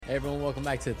Hey everyone, welcome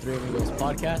back to the Three Amigos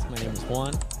podcast. My name is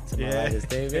Juan. To my right is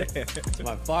David. To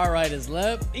my far right is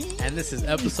Lev. And this is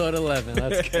episode 11.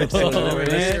 Let's go.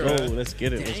 Let's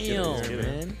get it. Damn,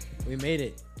 man. We made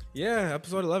it. Yeah,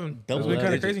 episode 11. Double It's been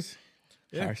kind of digits.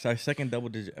 crazy. Yeah. Our second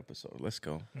double-digit episode. Let's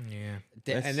go. Yeah.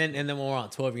 And then when we're on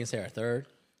 12, we can say our third.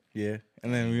 Yeah.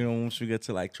 And then, once we get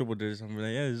to like triple digits, I'm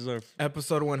like, yeah, this is our...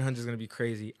 Episode 100 is going to be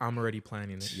crazy. I'm already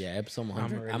planning it. Yeah, episode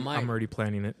 100. I'm already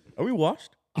planning it. Are we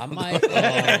washed? I might.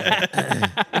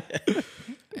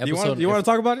 You want to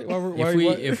talk about it?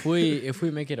 If we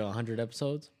make it 100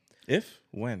 episodes,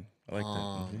 When? I like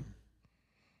that.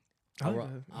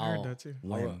 I heard that too.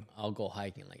 I'll go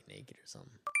hiking like naked or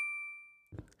something.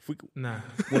 Nah.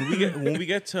 When we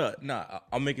get to...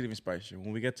 I'll make it even spicier.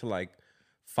 When we get to like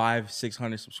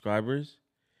 500-600 subscribers,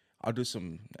 I'll do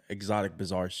some exotic,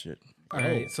 bizarre shit. All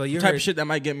right. So you type heard of shit that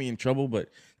might get me in trouble, but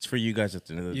it's for you guys at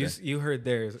the end of the day. you heard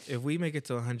theirs. If we make it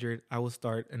to 100, I will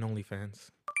start an OnlyFans.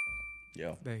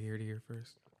 Yo. That here to here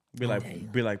first. Be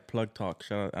like plug talk.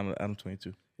 Shout out Adam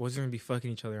 22. What's going to be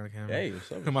fucking each other on camera? Hey, what's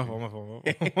up? My fault.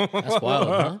 That's wild,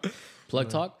 huh? Plug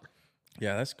talk.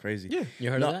 Yeah, that's crazy. Yeah.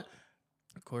 You heard of that?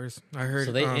 Of course. I heard.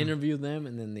 So they interview them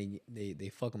and then they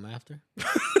fuck them after.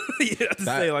 Yeah, to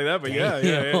say it like that, but yeah.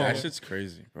 That shit's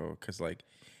crazy, bro. Because like,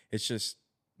 it's just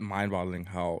mind-boggling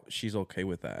how she's okay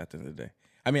with that at the end of the day.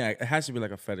 I mean, it has to be like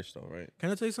a fetish, though, right?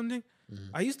 Can I tell you something?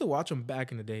 Mm-hmm. I used to watch him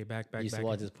back in the day. Back. You used to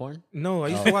watch his porn? No, I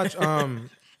used to watch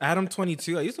Adam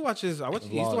 22. I used to watch his. I used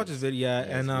to watch his video,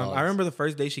 and I remember the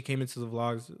first day she came into the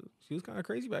vlogs. She was kind of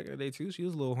crazy back in the day too. She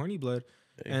was a little horny blood,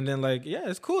 and then like, yeah,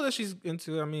 it's cool that she's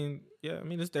into. I mean,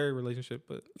 it's their relationship,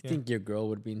 but You think your girl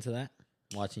would be into that?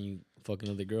 Watching you fucking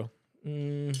with a girl?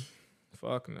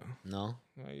 Fuck no. No.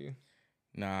 Are you?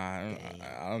 Nah,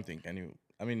 I don't think any.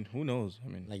 I mean, who knows? I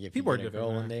mean, Like if People you are get a girl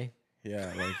different, one day,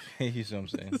 yeah, like you see what I'm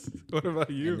saying. What about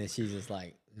you? and then she's just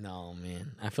like, no,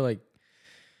 man. I feel like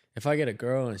if I get a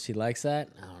girl and she likes that,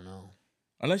 I don't know.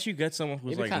 Unless you get someone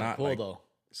who's It'd be like kind of not cool like though.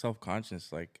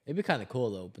 self-conscious, like. It'd be kind of cool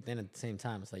though, but then at the same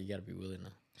time, it's like you gotta be willing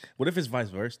to. What if it's vice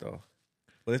versa though?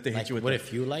 What if they hit Like, you with? what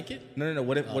if you like it? No.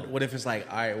 What if it's like,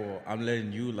 all right, well, I'm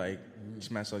letting you like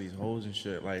smash all these hoes and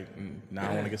shit. Like, now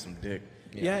I want to get some dick.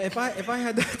 Yeah, if I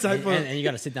had that type of And you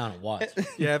gotta sit down and watch.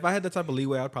 if I had that type of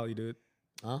leeway, I'd probably do it.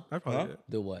 Huh? I'd probably do it.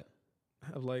 Do what?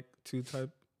 Have like two type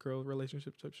girl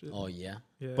relationship type shit. Oh yeah.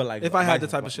 Yeah. But like, if I had the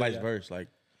vice- type of shit, vice yeah. versa, like,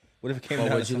 what if it came Or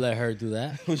down would to you let her do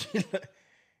that?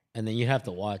 And then you'd have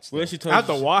to watch. What if she I told have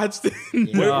to you? watch.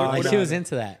 Yeah, what- like what- she was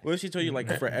into that. What if she told you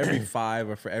like for every 5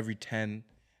 or for every 10,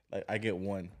 like I get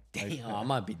one? Like, Damn, I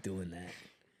might be doing that.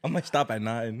 I might stop at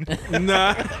 9.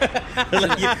 Nah.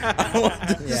 Like, yeah, I don't want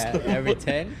to do this. Yeah, every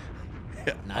 10.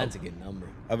 Yeah. 9's a good number.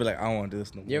 I'll be like, I don't want to do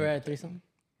this no more. You ever had a threesome?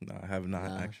 No, I have not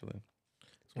actually.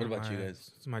 What about you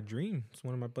guys? It's my dream. It's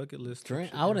one of my bucket lists. Dream?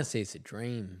 I wouldn't say it's a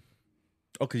dream.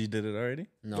 Oh, because you did it already?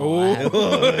 No, Oh. I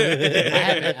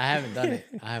haven't done it.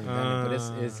 I haven't done it,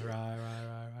 but it's right.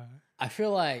 I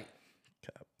feel like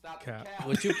Cap.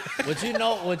 would you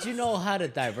know how to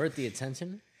divert the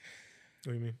attention?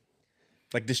 What do you mean?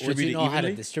 Like Would distribute you it know how to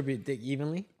evenly? distribute dick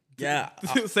evenly? Yeah.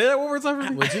 Say that one more time for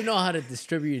me. Would you know how to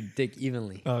distribute dick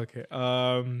evenly? Okay.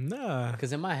 Nah.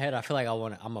 Because in my head, I feel like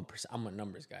I'm a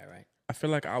numbers guy, right? I feel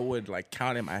like I would like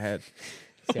count in my head.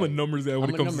 I'm a numbers guy when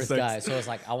I'm it a comes to numbers sex. guy, so it's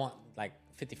like I want like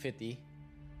 50-50.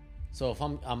 So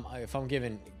if I'm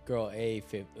giving girl A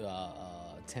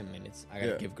 10 minutes, I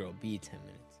gotta give girl B 10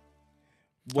 minutes.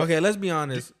 Okay, let's be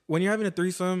honest. When you're having a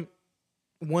threesome,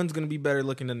 one's gonna be better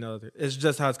looking than the other. It's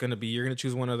just how it's gonna be. You're gonna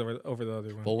choose one over the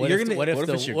other one. But what You're if gonna- what if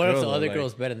it's your the girl, though, other like-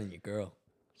 girl's better than your girl,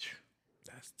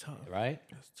 That's tough. right?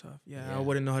 That's tough. Yeah, Yeah. I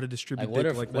wouldn't know how to distribute Like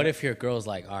dick like that. what if your girl's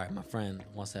like, all right, my friend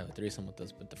wants to have a threesome with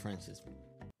us, but the friend's just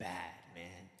bad,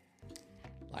 man.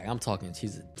 Like I'm talking,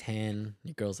 she's a 10,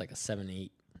 your girl's like a 7-8.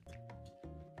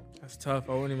 That's tough.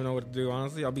 I wouldn't even know what to do.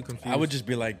 Honestly, I'll be confused. I would just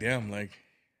be like, damn, like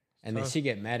And then she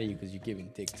get mad at you because you're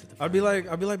giving dick to the friend. I'd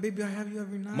be like, baby, I have you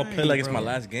every night. I'm gonna play like it's bro. my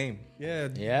last game.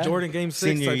 Yeah. Jordan game 6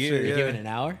 Senior type year. shit. You're Yeah. giving an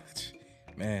hour?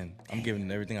 Man, I'm giving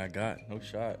everything I got. No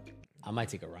shot. I might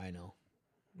take a rhino.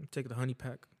 Take the honey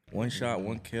pack. One shot,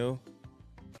 one kill.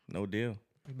 No deal.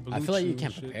 Blue I feel like you chew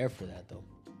can't shit. prepare for that though.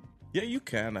 Yeah, you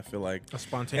can. I feel like A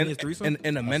spontaneous threesome.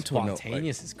 and a mental note. Like,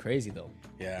 Spontaneous is crazy though.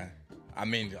 yeah, I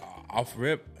mean, off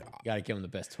rip, You gotta give them the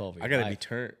best 12. Of I your gotta be life.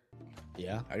 turned.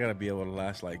 Yeah, I gotta be able to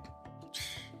last like.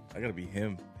 I gotta be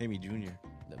him, Hammy Jr.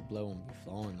 the blood won't be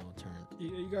flowing no turn.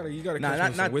 you gotta Nah, catch me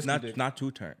with some whiskey not dick. not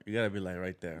too turn. You gotta be like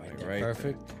right there, like Yeah, right.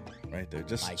 perfect. There. right there.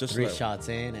 Just 3 shots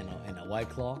in and a White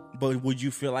Claw. But would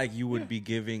you feel like you would be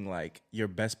giving like your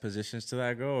best positions to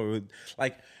that girl, or would,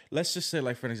 like, let's just say,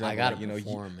 like, for an example, I gotta like, you know,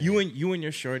 perform, you and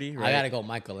your shorty, right? I gotta go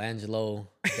Michelangelo,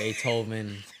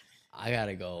 Beethoven. I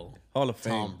gotta go Hall of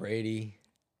Fame. Tom Brady.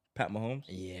 Pat Mahomes.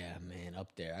 Yeah, man, up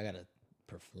there. I gotta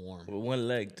perform. With one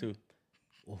leg too.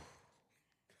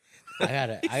 I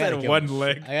gotta said give one him,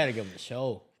 leg. I gotta give him a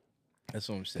show. That's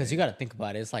what I'm saying. Because you gotta think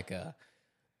about it. It's like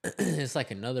it's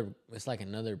like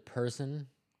another person.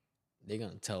 They're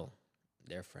gonna tell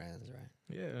their friends, right?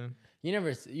 Yeah.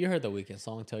 You heard the Weeknd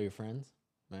song, "Tell Your Friends,"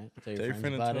 right? Tell your friends friend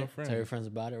and about tell a it. friend. Tell your friends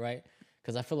about it, right?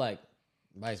 Because I feel like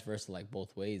vice versa, like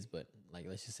both ways. But like,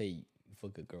 let's just say you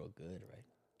fuck a girl good, right?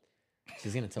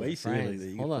 She's gonna tell her friends.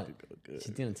 Hold on, she's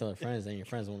gonna tell her friends, and your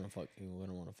friends wouldn't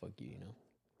want to fuck you, you know.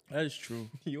 That is true.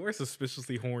 You are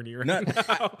suspiciously horny right Not-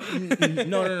 now.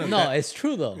 No. No, it's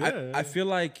true though. I feel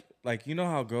like you know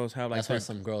how girls have like That's why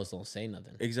some girls don't say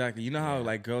nothing. exactly. You know how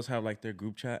like girls have like their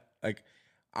group chat. Like,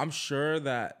 I'm sure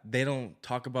that they don't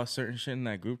talk about certain shit in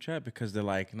that group chat because they're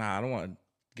like, nah, I don't want to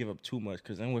give up too much.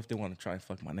 Because then what if they want to try and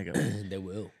fuck my nigga? They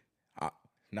will.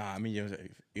 Nah, I mean,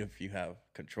 if you have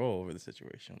control over the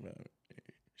situation, but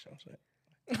you know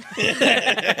what I'm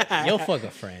saying? You'll fuck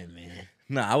a friend, man.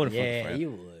 Nah, I wouldn't fuck a Yeah, friend.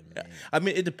 you would, man. I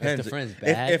mean, it depends. If the friend's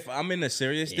bad? If I'm in a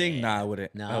serious thing, nah, I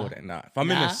wouldn't. Nah. I wouldn't. Nah. If I'm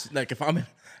in Nah? a like, if I'm in,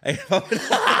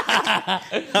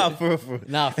 nah, for real.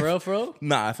 Nah, for real?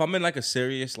 Nah, if I'm in like a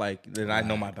serious like, then I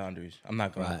know my boundaries. I'm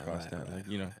not going Right, across right, that. right, Like,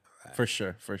 you know, for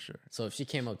sure. So if she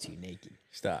came up to you naked,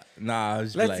 Stop. Nah, I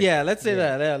was Let's say that. Yeah, let's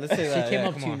say she that. came yeah,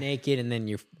 up come to you on. naked, and then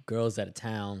your girl's out of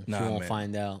town. Nah, she won't man.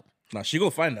 find out. Nah, she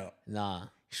gonna find out. Nah,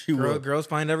 She will. Girls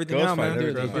find everything Girls out, find man.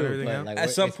 everything Girls out. find everything but, out. like, At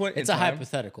some point it's in a time-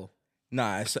 hypothetical.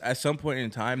 Nah, at some point in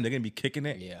time, they're gonna be kicking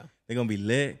it. Yeah. They're gonna be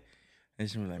lit. And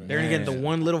she's gonna be like, They're gonna get into man.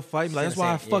 one little fight. Like, that's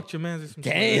why I say, fucked your man.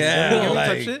 Damn. Yeah, Type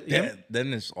like, shit.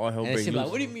 then it's all hell And break she's like,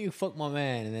 loose. "What do you mean you fuck my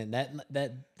man?" And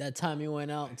then that time you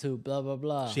went out to blah blah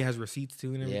blah. She has receipts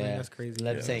too and everything. yeah, That's crazy.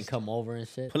 Let Yeah. saying come over and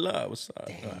shit. Pull up. What's up?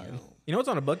 Damn. You know what's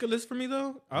on a bucket list for me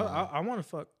though? I want to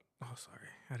fuck. Oh, sorry.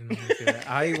 I didn't know how to say that.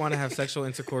 I want to have sexual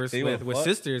intercourse You wanna with fuck?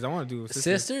 sisters. I want to do with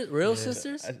sisters. Sisters, real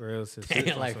sisters. Real sisters. Damn,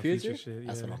 That's like some future. shit.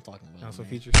 That's yeah. what I'm talking about. That's some man.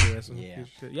 future shit. That's some Yeah.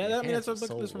 future shit. Yeah, I mean, that's Hands a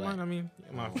bucket are list for so mine. wet. I mean,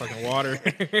 my fucking water.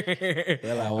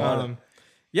 Water.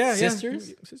 Yeah, Sisters?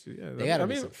 Yeah. Sisters, yeah. They gotta I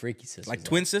be mean, some freaky sisters. Like though.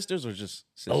 twin sisters or just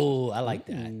sisters? Oh, I like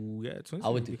that. ooh, yeah, twins. I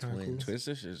would be do kinda twins. Twin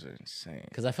sisters are insane.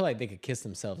 Because I feel like they could kiss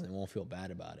themselves and won't feel bad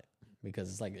about it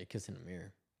because it's like they're kissing a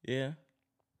mirror, Yeah,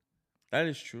 that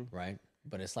is true. right?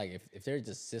 But it's like if they're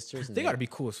just sisters, and They gotta be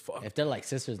cool as fuck. If they're like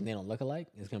sisters and they don't look alike,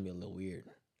 it's gonna be a little weird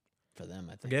for them.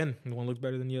 I think. Again, the one looks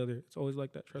better than the other. It's always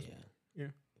like that. Trust Yeah. me. Yeah.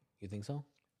 You think so?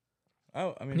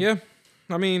 Oh, I mean, Yeah.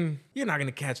 I mean, you're not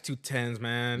gonna catch 2 10s,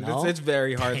 man. No? It's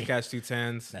very hard to catch 2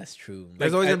 10s. That's true.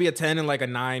 There's Like, always I- gonna be a 10 and like a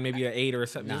 9, maybe an 8 or a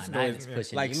 7. Nah, This is 9 always- is yeah.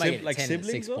 pushing. Like You might get a like 10 and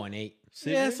siblings, though? 6.8. Yeah,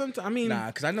 Siblings? sometimes. I mean, Nah,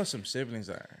 because I know some siblings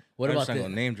that are. What I'm about just not this?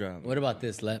 gonna name drop? What about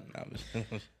this? Nah, I'm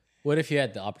just- What if you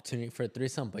had the opportunity for a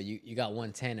threesome, but you got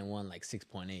one 10 and one like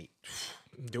 6.8,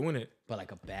 doing it. but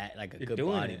like a You're good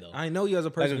doing body it. though. I know you as a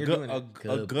like person. a You're good, doing it. a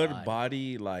Good good body.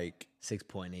 body, like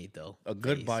 6.8 though. a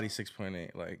good Face. body,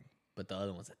 6.8. Like, But the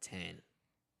other one's a 10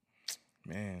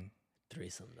 man,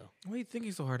 threesome though. Why are you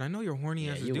thinking so hard? I know you're horny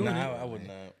Yeah, as you you're doing would. it. I would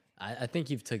not. I think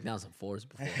you've took down some 4s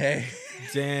before. Hey,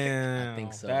 Damn. I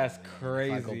think so. That's man.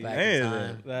 crazy. If I go back Hey, in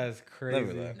time, That's Never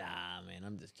crazy. that. nah, man,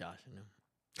 I'm just joshing him.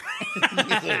 Nah,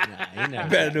 he never.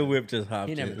 better new whip just hopped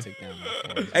He never in. took down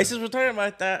my 4s. Hey, since we're talking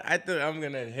about that, I think I'm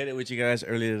gonna hit it with you guys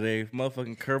earlier today.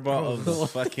 Motherfucking curveball of the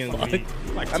fucking week.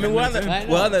 Like I mean, we're on the I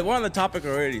know. we're on the topic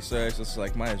already, so it's just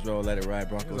like might as well let it ride.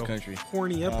 Broncos It's a country.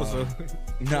 horny episode.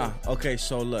 Nah. Okay.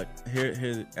 So look,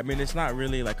 here. I mean, it's not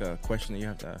really like a question that you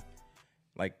have to,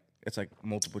 like. It's like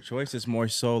multiple choice. It's more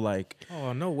so like.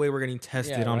 Oh, no way we're getting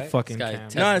tested Yeah, on right? fucking This guy cam.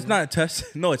 test- No, it's not a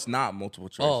test. No, it's not multiple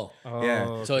choice. Oh,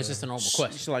 Yeah. so it's just a normal It's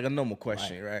question. like a normal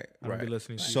question, right? I don't be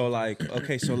listening to So like,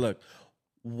 okay, so look,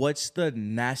 what's the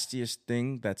nastiest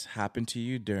thing that's happened to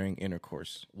you during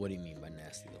intercourse? What do you mean by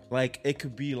nasty though? Like, it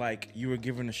could be like you were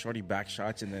giving a shorty back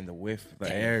shots and then the whiff,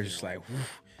 the air is just like,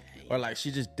 woof. Or like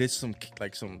she just did some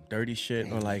dirty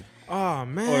shit, or like, Oh,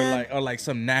 man. or like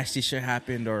some nasty shit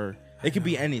happened, or it could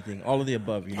be anything, all of the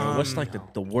above. You know, what's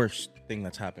like the worst thing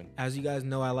that's happened? As you guys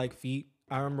know, I like feet.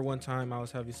 I remember one time I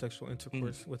was having sexual Mm.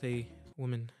 intercourse with a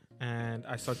woman, and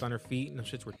I sucked on her feet, and them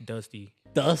shits were dusty.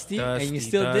 Dusty, and you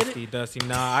still did it? Dusty.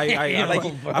 Nah, I Yeah, put you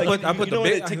the know big. when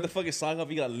they take the fucking sock off,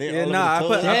 you got lit. Yeah, all nah,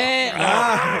 over the toilet?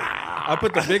 I I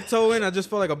put the big toe in. I just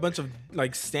felt like a bunch of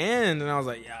like sand, and I was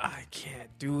like, yeah, I can't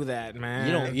do that,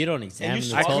 man. You don't examine the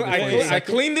toe before I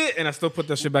cleaned it, and I still put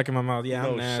that shit back in my mouth. Yeah,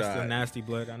 No I'm nasty. shot. Nasty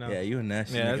blood. I know. Yeah, you a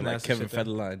nasty Yeah, nigga, that's like nasty Kevin shit,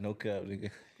 Federline, no cap, nigga.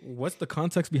 What's the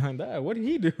context behind that? What did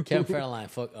he do? Kevin Federline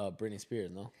fuck Britney Spears,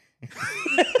 no?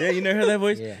 Yeah, you never heard that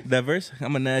voice? Yeah. That verse?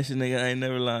 I'm a nasty nigga, I ain't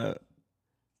never lied.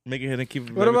 Make it hit and keep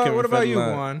it. What about you,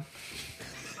 Juan?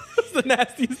 What's the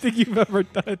nastiest thing you've ever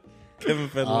done? Kevin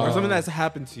Federline. Or something that's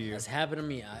happened to you? That's happened to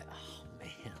me. Oh man.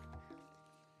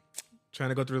 Trying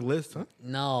to go through the list, huh?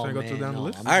 No, Trying to go man, through down the no.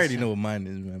 list? I already know what mine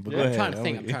is, man. But go I'm ahead. trying to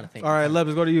think. I'm trying to think. All right, Leb,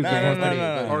 let's go to you.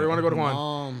 No. Or you want to go to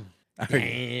Juan?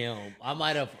 Damn. I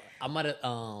might have.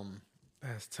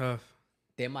 That's tough.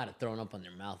 They might have thrown up on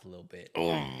their mouth a little bit.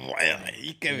 Oh,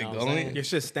 you kept You know me what I'm saying? going. Your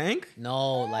shit stank?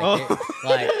 No, like,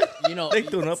 Oh. They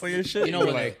thrown up on your shit? You know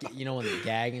when they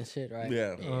gag and shit, right?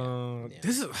 Yeah.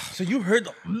 This is. So you heard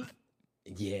the...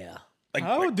 Yeah. Like,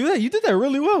 I would do that. You did that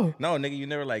really well. no, nigga, you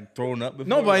never like thrown up before?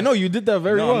 No, but I know you did that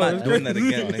very No, well. I'm not doing that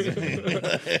again,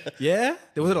 nigga. Yeah?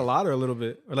 Was it a lot or a little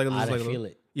bit? Or like I didn't like feel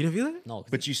it. You didn't feel it? No,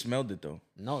 But you smelled it, though.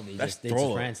 no, they That's just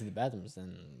throw up. ran to the bathrooms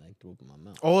and like threw up in my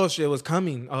mouth. Oh, shit was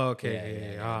coming. Oh,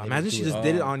 okay. Yeah. Ah, They imagine would she do just it.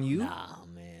 did it on you. Nah,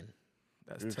 man.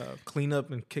 That's tough. Clean up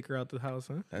and kick her out the house,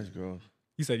 huh? That's gross.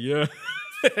 You said, yeah.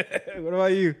 What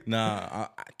about you? Nah,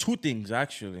 two things,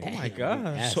 actually. Oh, my God.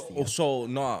 Nasty. So,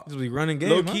 nah. This will be running game,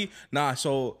 Low huh? key, nah,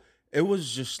 so it was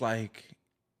just like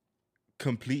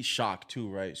complete shock too,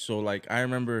 right? So like I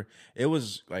remember it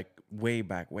was like way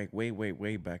back.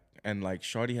 And like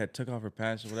Shorty had took off her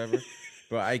pants or whatever.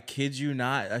 Bro, I kid you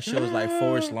not, that shit was like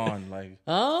forest lawn. Like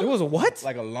It was a what?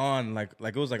 like a lawn, like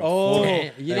it was like a Oh,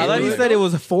 forest. you I didn't thought do you it. said it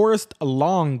was a forest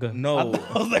long. No. I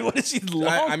was like, what is she long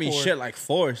I mean for? shit like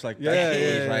forest. Like Yeah, that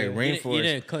shit was yeah, like yeah. rainforest. You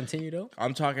didn't continue though.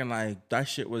 I'm talking like that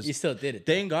shit was You still did it.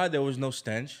 thank God there was no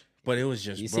stench. But it was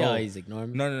just, You bro. see how he's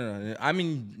ignoring me? No. I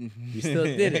mean, You still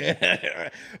did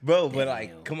it. bro. But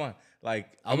like, come on, like,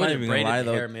 I I'm not would've even gonna braided lie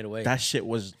the hair though. midway. That shit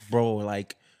was, bro,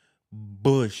 like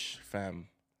bush, fam.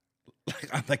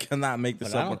 I cannot make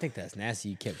this But I up. don't think that's nasty.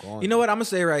 You kept going. You know what? I'm gonna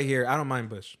say right here. I don't mind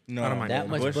bush. No, I don't mind that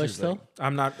much Bush bush is though? like-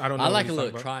 I'm not. I don't. know I what like a he's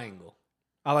little talking about. triangle.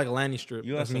 I like a Lanny strip.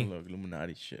 You want That's some me. little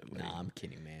Illuminati shit? Like, Nah, I'm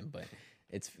kidding, man. But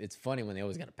it's funny when they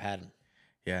always got a pattern.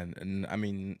 yeah, and I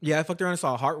mean Yeah, I fucked around and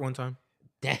saw a heart one time.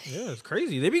 Damn. Yeah, it's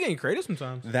crazy. They be getting creative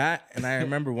sometimes. that, and I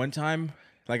remember one time,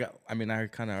 like, I mean, I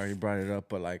kind of already brought it up,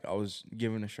 but like, I was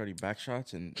giving a shorty back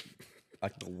shots and.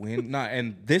 Like the wind,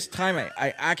 and this time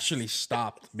I actually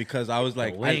stopped because I was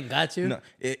like, The wind got you? No,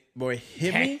 it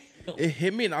hit me. It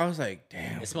hit me, and I was like,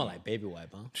 damn. It smelled like baby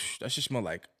wipe, huh? That shit smelled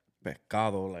like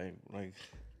pecado, like,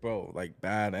 bro, like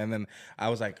bad. And then I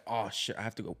was like, oh shit, I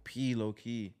have to go pee, low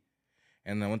key.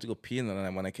 And I went to go pee, and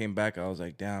then when I came back, I was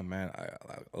like, damn, man,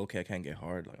 I can't get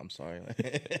hard. Like, I'm sorry.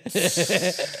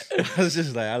 I was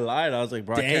just like, I lied. I was like,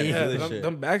 bro, I can't Yeah, do this shit.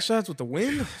 them back shots with the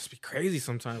wind, it's be crazy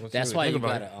sometimes. once That's really why think you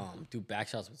about gotta it. do back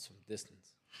shots with some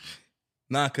distance.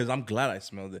 Nah, because I'm glad I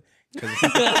smelled it.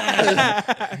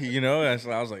 'Cause- you know, that's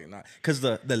why I was like, nah. Because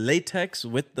the latex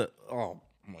with the, oh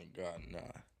my God, nah.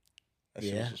 That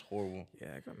shit Yeah. was just horrible. Yeah,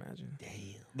 I can imagine. Damn.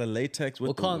 The latex with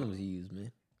What the, condoms you use,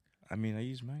 man? I mean, I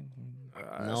use mine.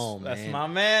 No, That's man. my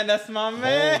man. That's my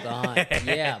man. Hold on.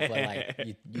 Yeah, but like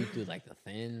you do like the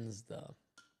thins, the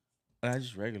I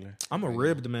just regular. I'm a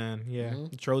ribbed man. Yeah,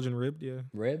 Mhm. Trojan ribbed. Yeah,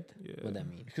 ribbed. Yeah. What that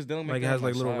mean? Because they don't make Like it that has my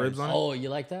like little size. ribs on it. Oh, you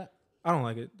like that? I don't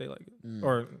like it. They like it, Mm.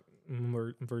 or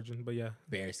virgin. But yeah.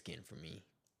 Bear skin for me.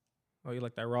 Oh, you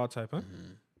like that raw type, huh?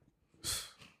 Mhm.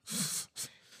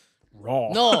 Raw.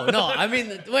 No, I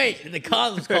mean, wait, the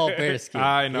condom's called bear skin.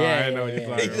 I know. Yeah, I know what yeah, you're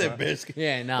yeah. talking He said about. biscuit.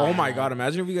 Yeah, no. Oh my God!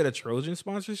 Imagine if we get a Trojan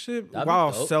sponsorship. That'd be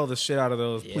Wow, dope. sell the shit out of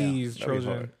those, Yeah, please. that'd be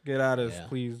Trojan, hard. get at us, Yeah.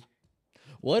 please.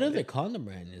 What other condom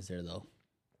brand is there though?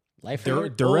 Life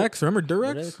Durex, remember What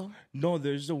are they Durex? called? No,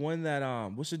 there's the one that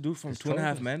what's the dude from It's 2.5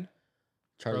 Trojan. Men?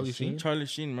 Charlie Sheen. Charlie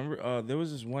Sheen. Remember? There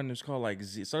was this one. It's called like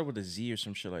Z. It started with a Z or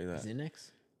some shit like that.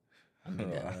 Xanax. I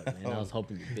made that up, man. I was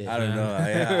hoping you did. I don't man.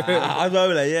 know. I was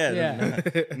probably like, yeah.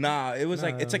 Yeah. Nah, it was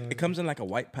like it's like it comes in like a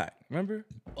white pack. Remember?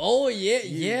 Oh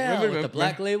yeah. remember- With the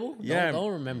black label. Yeah.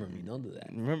 Don't remember me. Don't do that.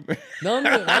 Remember? Don't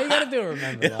do it. All you gotta do is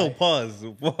remember. Yo, like, pause.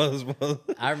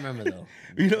 I remember though.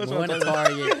 You know We what went I'm to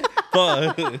talking Target.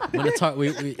 Pause. When the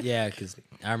Target, yeah, because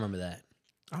I remember that.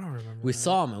 I don't remember. We that.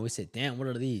 saw them and we said, "Damn, what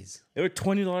are these?" They were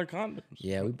 $20 condoms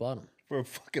Yeah, we bought them. for a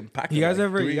fucking pack. You of guys like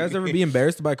ever? three. You guys ever be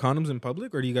embarrassed to buy condoms in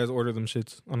public, or do you guys order them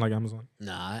shits on like Amazon?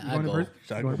 Nah, You I going in go. person?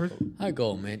 You going in person? I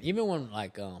go, man. Even when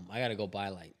like I gotta go buy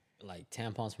like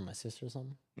tampons for my sister or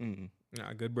something. Mm.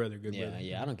 Nah, good brother, good Yeah, brother.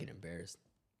 yeah. I don't get embarrassed.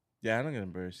 Yeah, I don't get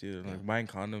embarrassed either. Like Yeah. buying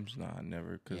condoms, nah,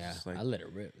 never. Cause Yeah, it's like I let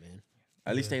it rip, man.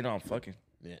 at least they know I'm fucking.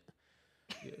 Yeah.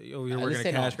 Over here working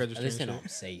a cash register. At least I'm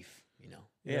safe, you know.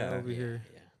 Yeah,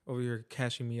 over here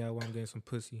cashing me out while I'm getting some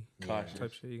pussy. Cautious.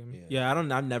 Type shit. You get me? Yeah,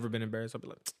 I've never been embarrassed. I'll be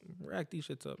like, rack these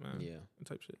shits up, man. Yeah.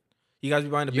 Type shit. You guys be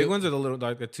buying the big ones or the little,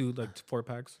 like the 4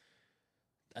 packs?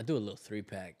 I do a little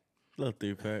 3-pack. Little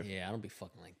 3-pack. Yeah, I don't be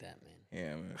fucking like that, man.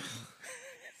 Yeah, man.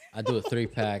 I do a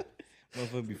 3-pack.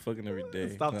 Motherfucker be fucking every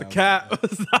day. Stop the cap.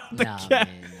 Stop the cap.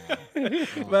 Man, no.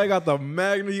 Man, I got the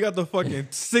Magnum. You got the fucking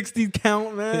 60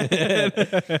 count, man.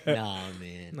 Nah,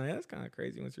 man. Nah, that's kind of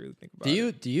crazy once you really think about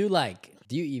it. Do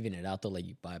you even it out though? Like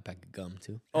you buy a pack of gum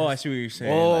too? Oh, I see what you're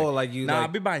saying. Oh, like you. Nah, like, I'll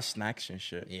be buying snacks and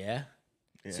shit. Yeah.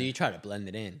 So you try to blend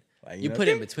it in. Like, you put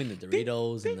it in between the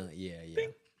Doritos and the yeah.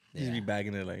 Just be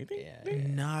bagging it like.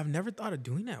 Nah, I've never thought of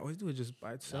doing that. I always do it just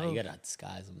by itself. Nah, you gotta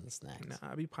disguise them in the snacks.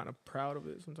 Nah, I'd be kind of proud of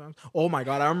it sometimes. Oh my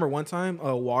god, I remember one time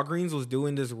Walgreens was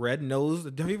doing this red nose.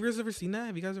 Have you guys ever seen that?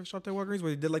 Have you guys ever shopped at Walgreens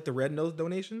where they did like the red nose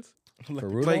donations? For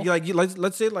Rudolph?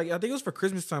 Let's say like I think it was for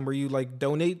Christmas time where you like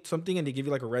donate something and they give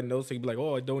you like a red nose, so you'd be like,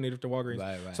 oh, I donated to Walgreens.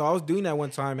 Right. So I was doing that one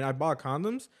time and I bought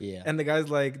condoms. Yeah. And the guy's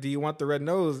like, do you want the red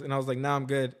nose? And I was like, nah, I'm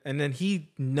good. And then he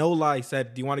no lie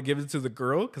said, do you want to give it to the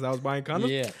girl? Because I was buying condoms.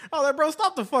 Yeah. I was like, bro,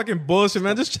 stop the fucking bullshit,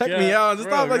 man. Just check me out. Just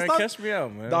stop. Catch me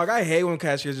out, man. Dog, I hate when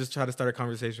cashiers just try to start a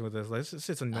conversation with us. Like, it's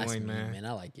just annoying, man.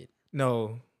 I like it.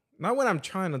 No, not when I'm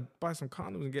trying to buy some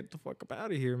condoms and get the fuck up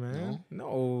out of here, man.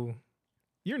 No.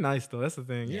 You're nice though. That's the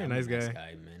thing. You're a nice guy.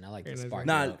 Man. I like the spark.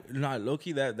 Nah,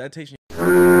 Loki. That takes me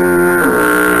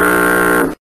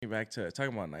back to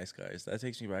talking about nice guys. That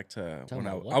takes me back to when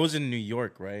I was in New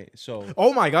York, right? So.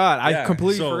 Oh my god, I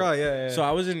completely forgot. Yeah. So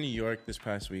I was in New York this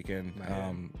past weekend.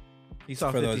 You saw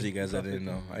for 50. those of you guys that didn't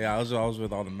know, I was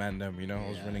with all the man them. You know, I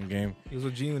was running game. He was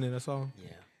with G-Unit. That's all.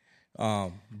 Yeah.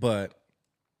 But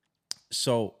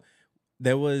so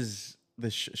there was the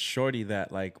shorty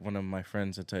that like one of my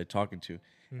friends that I talking to,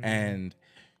 and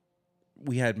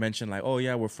we had mentioned like, oh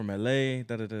yeah, we're from LA,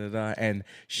 and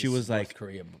she was like, North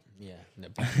Korea,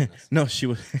 no, she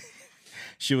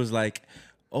was like,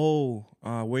 oh,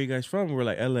 where you guys from? We're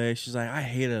like LA. She's like, I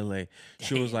hate LA.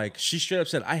 She was like, she straight up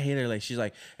said, I hate LA. She's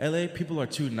like, LA people are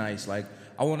too nice. Like,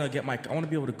 I want to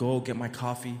be able to go get my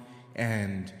coffee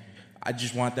and I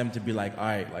just want them to be like, all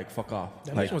right, like, fuck off.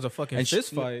 That like, was a fucking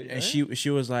fist fight. And she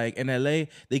was like, in LA,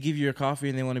 they give you your coffee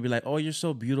and they want to be like, oh, you're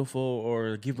so beautiful,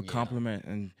 or give a compliment.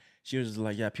 And she was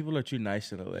like, yeah, people are too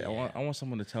nice in LA. Yeah. I want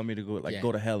someone to tell me to go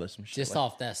go to hell or some shit. Just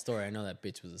off that story, I know that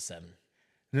bitch was a 7.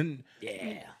 Then,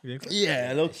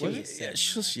 Yeah, I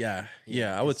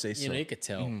would say so. You know, you could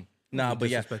tell. Nah, but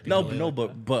yeah,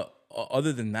 but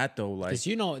other than that though, like, because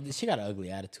you know she got an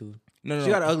ugly attitude. No,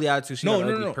 she got an ugly attitude. She got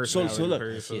an ugly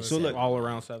personality. So look, all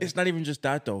around 7. It's not even just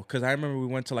that though, because I remember we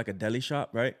went to like a deli shop,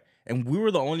 right? And we were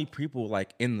the only people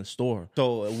like in the store.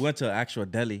 So we went to an actual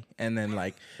deli, and then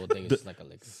like, it's like a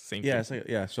same. Yeah, it's like,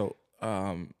 yeah. So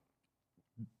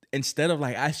instead of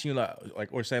like asking you like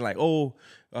or saying like, oh,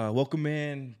 welcome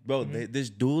in, bro,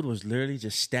 this dude was literally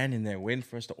just standing there waiting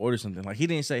for us to order something. Like, he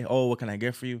didn't say, oh, what can I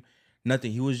get for you?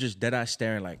 Nothing. He was just dead ass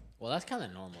staring like. Well, that's kind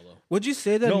of normal though. Would you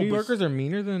say that New Yorkers are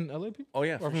meaner than LA people? Oh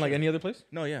yeah, or from like any other place?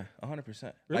 No, yeah,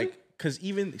 100%. Really? Like, cause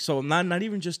even so, not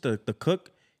even just the cook.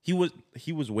 He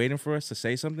was waiting for us to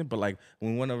say something, but like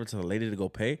when we went over to the lady to go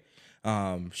pay,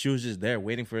 she was just there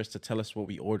waiting for us to tell us what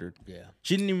we ordered. Yeah.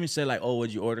 She didn't even say like, oh,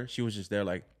 what'd you order? She was just there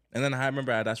like, and then I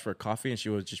remember I'd asked for a coffee and she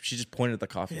just pointed at the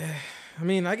coffee. Yeah. I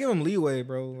mean, I give them leeway,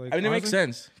 bro. Like, I mean, it makes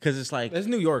sense because it's like it's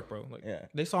New York, bro. Like, yeah,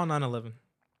 they saw 9/11.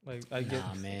 Like, I get.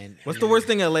 Nah, man. What's the worst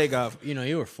thing LA got? You know,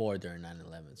 you were 4 during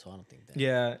 9/11, so I don't think that.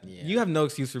 Yeah. You have no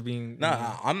excuse for being.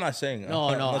 Nah, I'm not saying. No.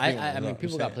 I mean,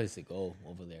 people got places to go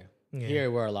over there. Yeah.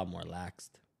 Here, we're a lot more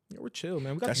laxed. Yeah, we're chill,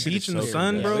 man. We got the beach in the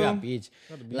sun, bro. We got beach.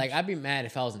 Like, I'd be mad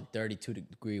if I was in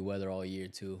 32-degree weather all year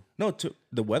too. No,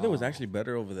 the weather was actually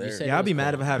better over there. Yeah, I'd be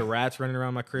mad if I had rats running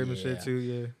around my crib and shit too.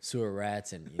 Yeah, sewer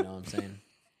rats, and you know what I'm saying.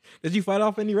 Did you fight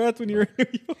off any rats when you were in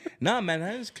New York? Nah, man,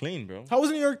 that is clean, bro. How was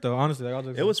New York though? Honestly,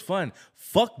 it was fun.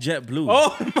 Fuck JetBlue.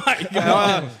 Oh my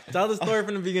god! Tell the story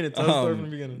from the beginning.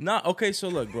 Nah, okay. So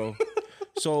look, bro.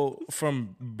 So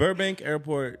from Burbank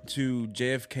Airport to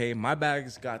JFK, my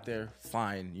bags got there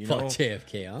fine. You know, fuck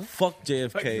JFK, huh? Fuck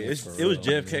JFK. It was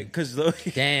JFK because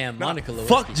damn, Monica Lewinsky.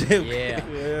 Fuck JFK.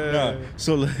 Yeah. Nah,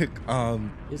 so look, he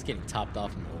was getting topped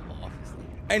off in the Oval Office.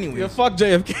 Anyways, yeah, fuck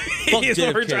JFK. Fuck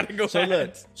JFK. We're trying to go so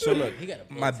look,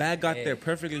 my bag got egg. there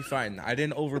perfectly fine. I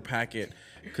didn't overpack it.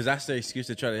 Because that's the excuse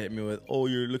they try to hit me with. Oh,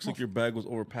 looks like your bag was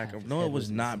overpacked. No, it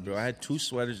was not, bro. I had 2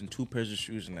 sweaters and 2 pairs of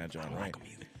shoes in that joint, right?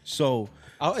 So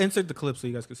I'll insert the clip so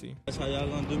you guys can see. That's how y'all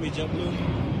gonna do me, JetBlue?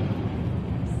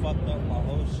 Fucked up my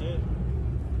whole shit.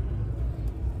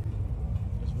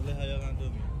 That's really how y'all gonna do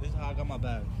me. This is how I got my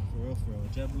bag. For real, for real.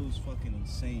 JetBlue's fucking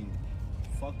insane.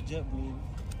 Fuck JetBlue.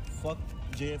 Fuck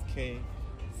JFK.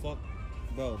 Fuck,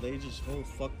 bro. They just whole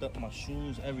fucked up my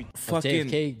shoes. Everything. Fucking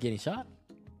JFK getting shot?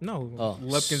 No.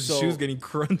 Lepkin's shoes getting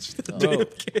crunched.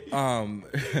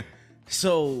 JFK.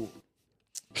 So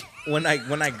when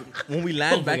we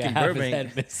land back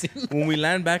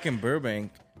in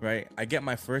Burbank, right? I get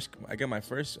my first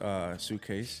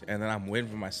suitcase, and then I'm waiting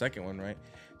for my second one, right?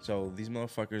 So these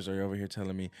motherfuckers are over here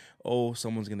telling me, oh,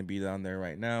 someone's going to be down there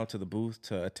right now to the booth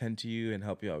to attend to you and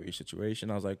help you out with your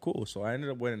situation. I was like, cool. So I ended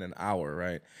up waiting an hour,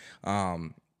 right?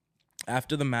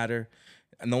 After the matter,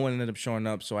 no one ended up showing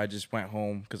up. So I just went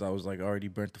home because I was like already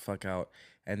burnt the fuck out.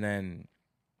 And then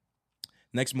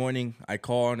next morning, I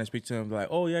call and I speak to them like,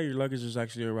 oh, yeah, your luggage is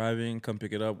actually arriving. Come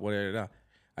pick it up, whatever.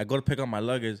 I go to pick up my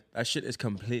luggage. That shit is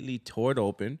completely torn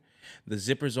open. The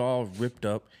zipper's all ripped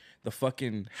up. The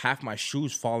fucking half my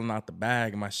shoes falling out the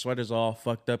bag, and my sweater's all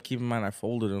fucked up. Keep in mind, I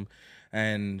folded them,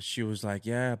 and she was like,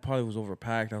 "Yeah, it probably was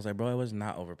overpacked." I was like, "Bro, it was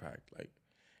not overpacked." Like,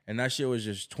 and that shit was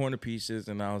just torn to pieces.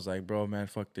 And I was like, "Bro, man,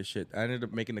 fuck this shit." I ended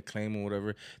up making a claim or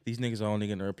whatever. These niggas are only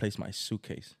gonna replace my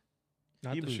suitcase.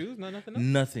 Not the shoes, not nothing else?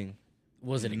 Nothing.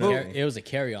 Was it it was a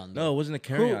carry-on, though. No, it wasn't a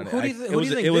carry-on.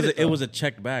 It was a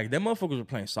checked bag. Them motherfuckers were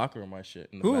playing soccer on my shit.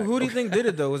 Who do you think did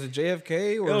it, though? Was it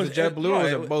JFK or was it JetBlue or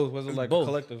was it both? Was it like a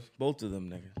collective? Both of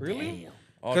them, niggas. Really?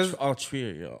 All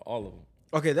three, yeah, all of them.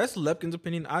 Okay, that's Lepkin's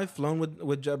opinion. I've flown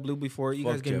with JetBlue before. You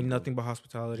guys gave me nothing but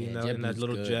hospitality in that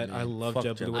little jet. Man. I love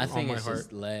JetBlue with all my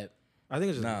heart. I think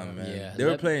it's just man. Yeah, they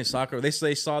were playing soccer. They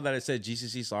saw that it said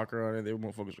GCC soccer on it. They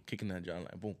motherfuckers were kicking that John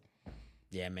like boom.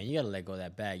 Yeah, man, you gotta let go of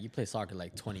that bag. You played soccer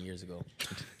like 20 years ago.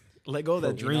 Let go of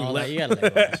that dream. You gotta let go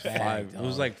of that bag. It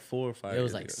was like 4 or 5. It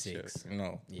was like 6. Shit.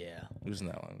 No. Yeah. It was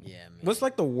that one. Yeah, man. What's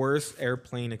like the worst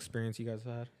airplane experience you guys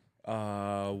had?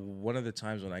 One of the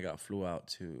times when I flew out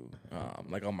to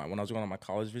when I was going on my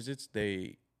college visits,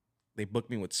 they booked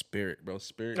me with Spirit, bro.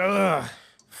 Spirit. Ugh.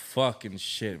 Fucking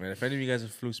shit, man. If any of you guys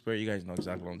have flew Spirit, you guys know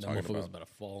exactly what I'm talking about. Was about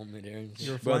to fall midair.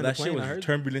 Bro, that shit was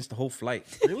turbulence the whole flight.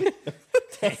 Really?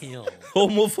 Damn. Whole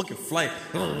motherfucking flight.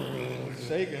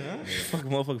 Shaking, huh? Fucking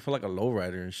motherfucker feel like a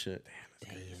lowrider and shit.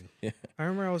 Damn. Yeah. I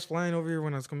remember I was flying over here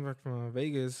when I was coming back from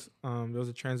Vegas. There was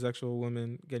a transsexual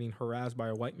woman getting harassed by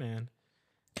a white man.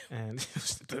 And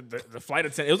the flight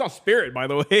attendant, it was on Spirit, by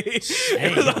the way.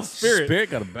 It was on Spirit. Spirit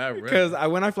got a bad rep. Because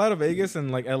when I fly to Vegas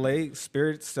and like LA,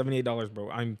 Spirit's $78,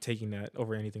 bro. I'm taking that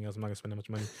over anything else. I'm not gonna spend that much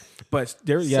money. But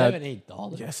there,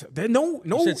 $78. Yes, no.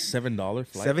 You said $7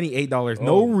 flight. $78. Oh.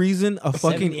 No reason a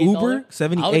fucking Uber.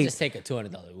 $78. I would just take a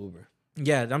 $200 Uber.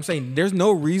 Yeah, I'm saying there's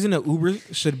no reason an Uber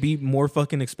should be more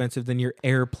fucking expensive than your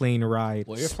airplane ride.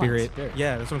 Well, you're Spirit. Spirit.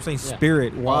 Yeah, that's what I'm saying. Yeah.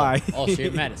 Spirit. Why? So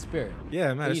you're mad at Spirit.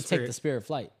 Yeah, I'm mad at Spirit. You take the Spirit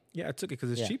flight. Yeah, I took it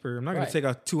because it's cheaper. I'm not going to take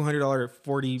a $200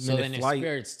 40-minute so then flight.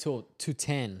 If Spirit's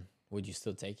 $210, would you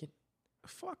still take it?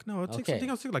 Fuck no. I'll take something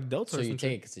else, like Delta or something. So you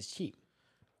take it because it's cheap.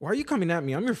 Why are you coming at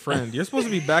me? I'm your friend. You're supposed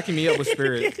to be backing me up with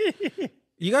Spirit.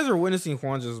 You guys are witnessing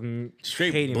Juan just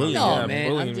straight hating bullying. No,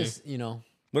 man. I'm just,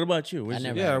 What about you?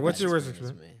 What's your worst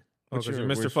experience? Because you're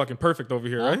Mr. Fucking Perfect over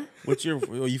here, right? What's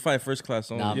your? You fly first class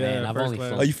only? Nah, man. I've only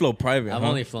flown. Oh, you flow private? I've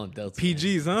only flown Delta.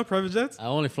 PGs, huh? Private jets? I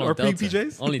only flown Delta. Or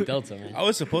PJs? Only Delta, man. I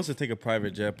was supposed to take a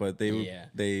private jet, but they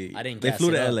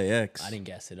flew to LAX. I didn't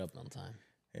gas it up on time.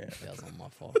 Yeah, that was on my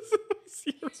fault.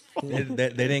 They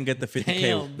didn't get the 50K.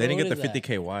 Damn, they didn't get the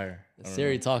 50K wire.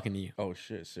 Siri talking to you. Oh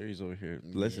shit, Siri's over here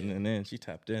listening in. She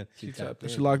tapped in. She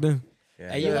logged in.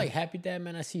 Yeah, hey, you like Happy Dad,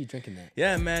 man? I see you drinking that.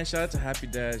 Yeah, man. Shout out to Happy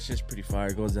Dad. It's just pretty fire.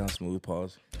 It goes down smooth.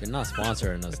 Pause. They're not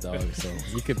sponsoring us, dog. So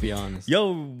you could be honest.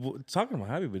 Yo, talking about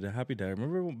Happy Dad.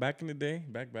 Remember back in the day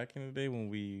when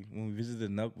we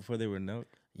visited Nelk before they were Nelk?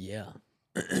 Yeah.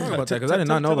 Talk about that because I did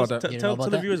not know about that. Tell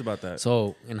the viewers about that.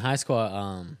 So in high school,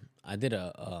 I did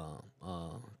a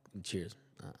cheers.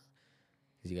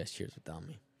 Because you guys cheers without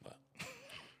me. But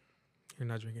you're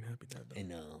not drinking Happy Dad, though.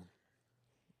 And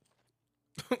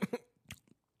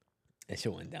that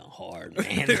shit went down hard,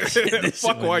 man.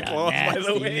 Fuck White Claws, by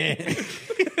the way.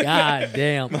 God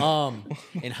damn.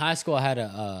 In high school, I had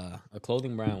a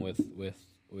clothing brand with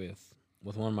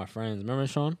one of my friends. Remember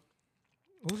Sean?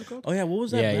 What was it called? Oh yeah, what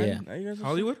was that? Yeah, yeah.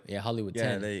 Hollywood. Yeah, Hollywood 10.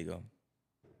 Yeah, there you go.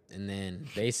 And then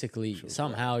basically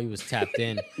somehow he was tapped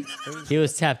in. He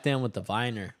was tapped in with the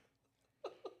Viner.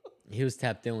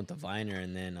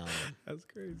 And then that's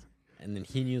crazy. And then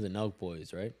he knew the Nelk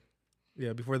boys, right?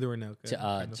 Yeah, before they were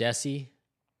Nelk. Jesse,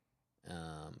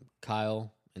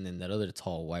 Kyle, and then that other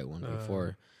tall white one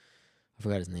before. I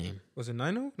forgot his name. Was it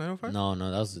 905? No,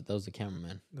 that was the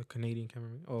cameraman. The Canadian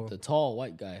cameraman. Oh, the tall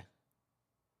white guy.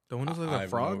 The one who's like a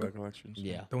frog?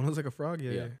 Yeah. The one who's like a frog?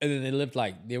 Yeah. And then they lived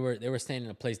like, they were staying in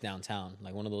a place downtown,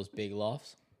 like one of those big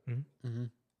lofts. Mm-hmm.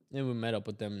 Then we met up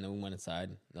with them and then we went inside.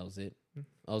 That was it.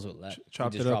 That was what left.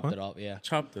 Chopped it up, off, yeah.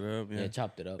 Chopped it up, yeah. Yeah,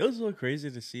 chopped it up. It was a little crazy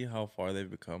to see how far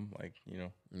they've become, like, you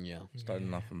know. Yeah.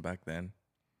 Starting off from back then.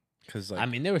 Cause like, I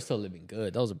mean, they were still living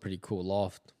good. That was a pretty cool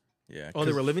loft. Yeah. Oh,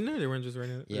 they were living there? They weren't just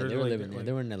renting it? Yeah, they were living there.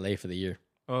 They were in LA for the year.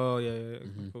 Oh, yeah.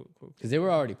 Mm-hmm. Cool. Because they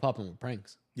were already popping with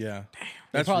pranks. Yeah.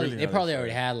 Damn. They probably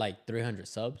already had like 300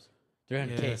 subs.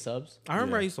 300K subs. I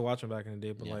remember I used to watch them back in the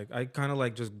day, but like I kind of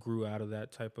like just grew out of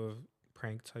that type of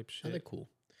prank type shit. Oh, they're cool.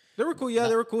 They were cool. Yeah,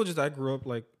 they were cool. Just I grew up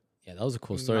like. Yeah, that was a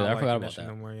cool story. I forgot about that.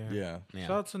 No more, yeah.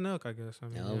 Shout out to Nook, I guess. I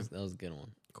mean, that was a good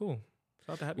one. Cool.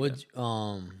 Shout out to Happy.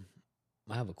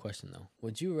 I have a question though.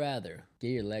 Would you rather get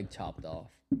your leg chopped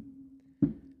off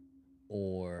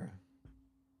or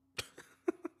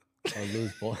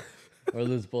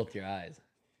lose both your eyes?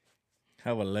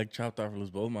 Have a leg chopped off or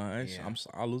lose both my eyes? Yeah.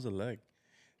 I'll lose a leg.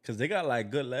 Because they got like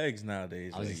good legs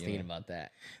nowadays. I was like, just thinking about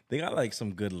that. They got like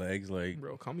some good legs. Like,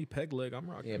 bro, call me peg leg. I'm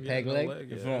rocking. Yeah, peg leg.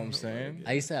 You know what I'm saying?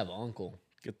 I used to have an uncle.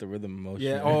 Get the rhythm motion.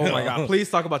 Yeah. Oh my God. Please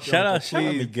talk about your shout uncle,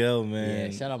 out Miguel,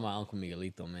 man. Yeah. Shout out my uncle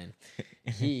Miguelito, man.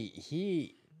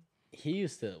 he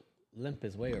used to limp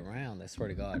his way around. I swear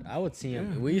to God, I would see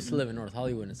him. We used to live in North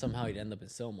Hollywood, and somehow he'd end up in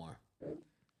Silmar.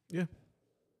 Yeah.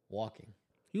 Walking.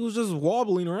 He was just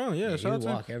wobbling around. Yeah. Shout out to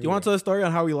him. Everywhere. You want to tell a story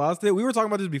on how he lost it? We were talking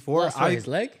about this before. His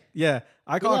leg? Yeah.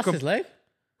 Lost his leg?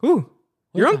 Who?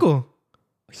 Your uncle.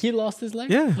 He lost his leg?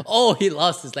 Yeah. Oh, he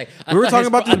lost his leg. We were talking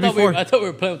about this before. I thought we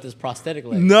were playing with his prosthetic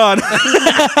leg. No.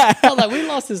 I was like, we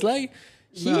lost his leg.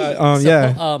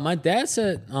 My dad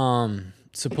said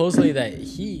supposedly that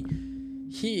he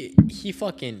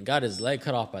fucking got his leg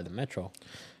cut off by the metro.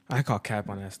 I call cap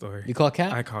on that story. You call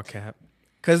cap? I call cap.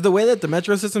 Because the way that the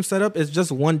metro system set up is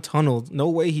just one tunnel. No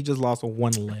way he just lost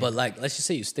one leg. But like, let's just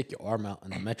say you stick your arm out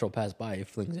and the metro passed by, it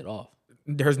flings it off.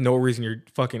 There's no reason your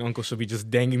fucking uncle should be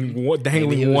just dangling one.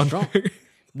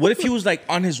 What if he was like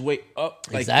on his way up,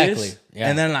 like this,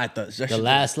 and then like the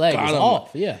last leg is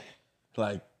off? Yeah,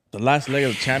 like the last leg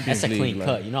of the Champions League. That's a clean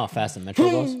cut. You know how fast the metro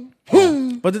goes.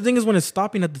 But the thing is, when it's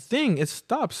stopping at the thing, it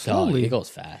stops slowly. It goes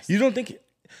fast. You don't think?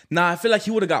 Nah, I feel like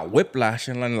he would have got whiplash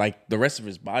and then like the rest of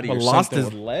his body. But lost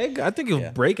his leg? I think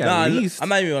he'll break at least. I'm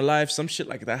not even alive. Some shit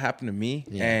like that happened to me,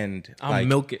 and I'll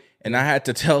milk it. And I had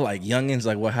to tell like youngins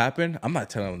like what happened. I'm not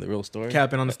telling them the real story.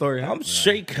 Capping on the story. I'm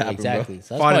straight capping, exactly. bro.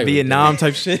 So fought in Vietnam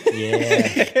type shit.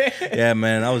 Yeah. Yeah,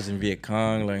 man. I was in Viet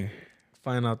Cong. Like,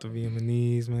 find out the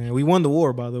Vietnamese, man. We won the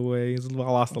war, by the way. I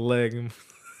lost a leg.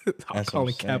 I'm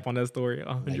calling cap on that story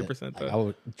 100%. I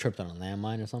would tripped on a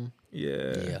landmine or something.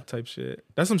 Yeah, type shit.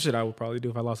 That's some shit I would probably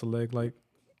do if I lost a leg. Like,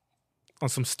 on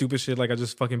some stupid shit, like I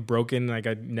just fucking broken, like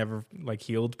I never like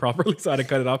healed properly, so I had to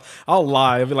cut it off. I'll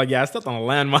lie. I'll be like, yeah, I stepped on a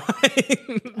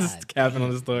landmine. Just capping on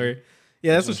the story.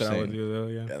 Yeah, that's what shit I would do though.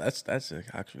 Yeah, that's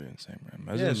actually insane,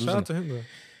 man. Yeah, shout out to him though.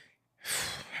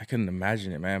 I couldn't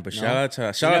imagine it, man. But shout out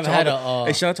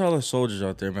to all the soldiers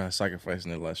out there, man,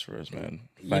 sacrificing their lives for us, man.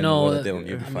 You know that they don't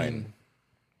even fight.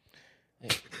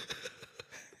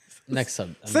 Next up.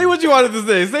 Say what you wanted to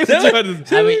say. Say what you wanted to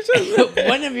say. I mean,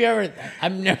 when have you ever?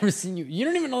 I've never seen you. You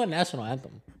don't even know the national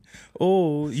anthem.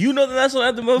 Oh, you know the national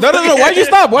anthem? No. Why'd you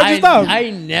stop? I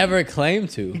never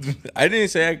claimed to. I didn't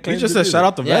say I claimed. You just said shout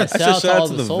out the vets. I said shout out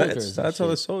to the soldiers. Shout out to all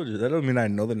the soldiers. That don't mean I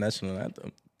know the national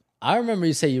anthem. I remember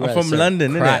you say you were from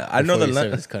London, innit? I know the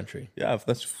this country. Yeah,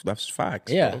 that's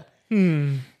facts. Yeah.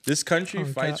 This country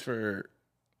fights for.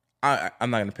 I'm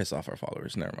not gonna piss off our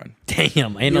followers. Never mind.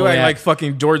 Damn, ain't no way. Like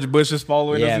fucking George Bush's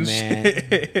following us and man.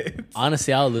 Shit.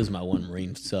 Honestly, I'll lose my one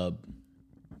Marine sub.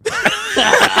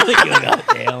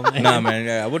 Damn, man. Nah, man.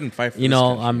 Yeah, I wouldn't fight for. You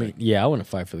know, I mean, I wouldn't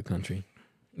fight for the country.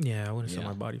 Yeah, I wouldn't sell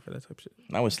my body for that type of shit.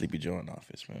 I would Sleepy Joe in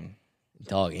office, man.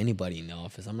 Dog, anybody in the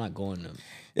office. I'm not going to.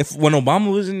 When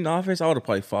Obama was in office, I would have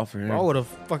probably fought for him. I would have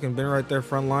fucking been right there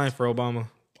front line for Obama.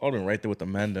 I would have been right there with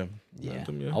Amanda. Yeah,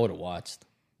 I would have watched.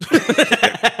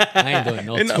 I ain't doing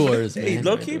no tours, man. Hey,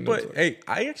 low key, but hey,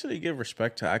 I actually give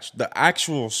respect to the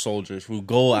actual soldiers who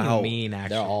go out.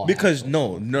 They're all because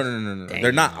no,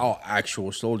 they're not all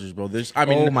actual soldiers, bro.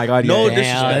 Oh my God, no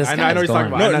disrespect. I know he's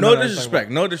talking about.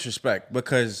 No disrespect.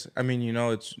 Because I mean,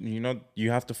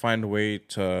 you have to find a way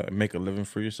to make a living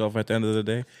for yourself at the end of the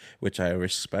day, which I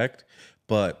respect.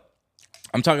 But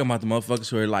I'm talking about the motherfuckers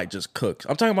who are like just cooks.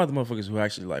 I'm talking about the motherfuckers who are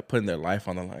actually like putting their life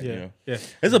on the line. Yeah, You know? yeah.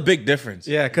 There's a big difference.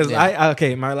 Yeah, because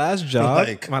my last job,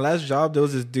 there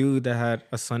was this dude that had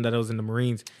a son that was in the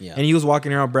Marines, and he was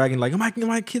walking around bragging like,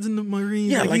 my kid's in the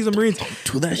Marines, like he's a Marines.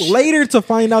 Do that shit. Later to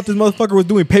find out this motherfucker was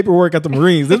doing paperwork at the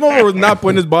Marines. This motherfucker was not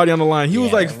putting his body on the line. He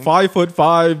was like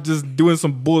 5'5", just doing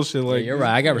some bullshit. Like you're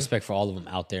right. I got respect for all of them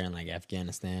out there in like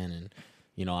Afghanistan and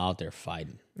out there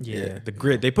fighting. Yeah, the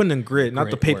grit. They put in grit, not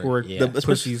the paperwork. Yeah. The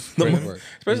pussies. Especially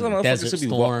the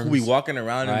motherfuckers who be walking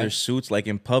around in their suits like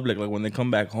in public, like when they come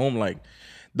back home, like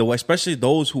especially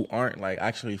those who aren't like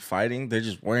actually fighting, they're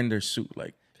just wearing their suit.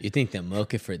 Like, you think they'll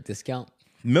milk it for a discount?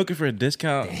 Milk it for a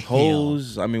discount,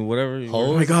 hose. I mean, whatever. Hose?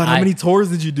 Oh my god, how many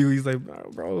tours did you do? He's like,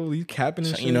 bro, you capping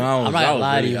and shit. You know, I'm not gonna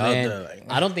lie to you, man.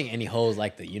 I don't think any hoes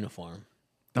like the uniform.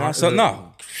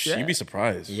 You'd be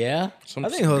surprised. Yeah, I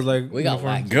think hoes like we got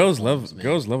whack. Girls love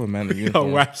a man in uniform.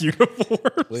 We got whack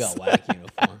uniforms. We got whack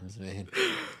uniforms, man.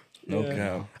 No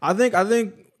cap. I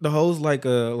think the hoes like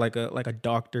a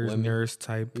doctor's nurse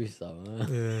type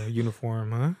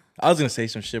uniform, huh? I was gonna say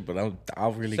some shit, but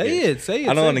I'll really say it.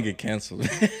 I don't want to get canceled.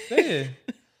 Say it.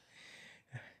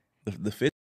 The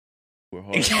fits were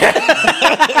hard.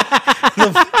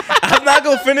 I'm not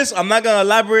gonna finish. I'm not gonna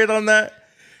elaborate on that.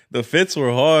 The fits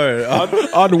were hard.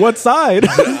 On what side?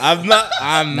 I'm not,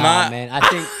 man. I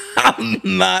think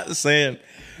I'm not saying.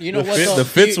 You know what? The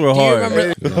fits were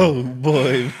hard. Oh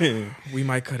boy, man. We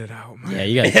might cut it out, man. Yeah,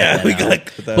 you gotta. Yeah, we gotta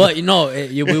cut that. But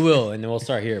we will, and then we'll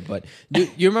start here. But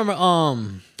you remember?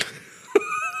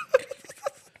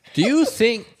 Do you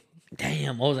think?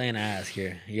 Damn, what was I gonna ask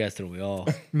here? You guys threw me off.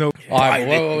 No. All right,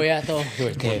 where were we at though?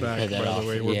 Cut that by off. the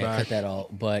way, we're back. Cut that off.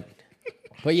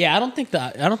 But yeah, I don't think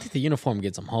the uniform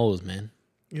gets them hoes, man.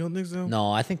 You don't think so?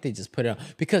 No, I think they just put it on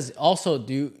because also,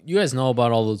 do you guys know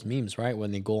about all those memes, right?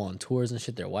 When they go on tours and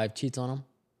shit, their wife cheats on them.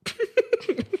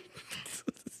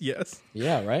 Yes.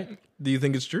 Yeah. Right. Do you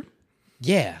think it's true?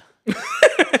 Yeah.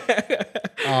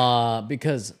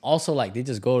 Because also like they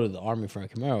just go to the army for a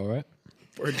Camaro, right?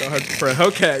 For a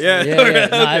Hellcat, yeah. Yeah. No,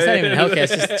 it's not even a Hellcat.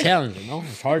 It's just challenging. No,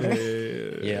 it's harder.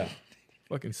 Yeah.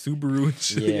 Fucking Subaru and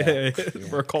shit. Yeah.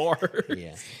 For a car.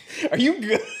 Yeah. Are you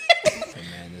good?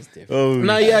 Man, it's different.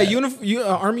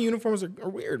 Army uniforms are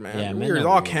weird, man. Yeah, weird. It's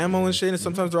all camo and shit, and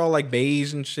sometimes they're all like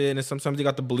beige and shit, and sometimes they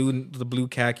got the blue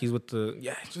khakis with the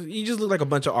you just look like a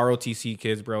bunch of ROTC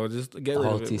kids, bro. Just get rid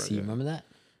of it. ROTC, remember that?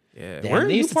 Yeah, damn,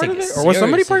 weren't you part of it, or was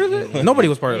somebody part of it? Nobody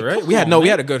was part of it, right? We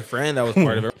had a good friend that was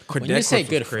part of it. When you say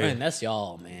good friend, that's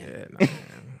y'all, man. Yeah, man.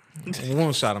 We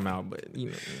won't shout him out, but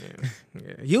yeah.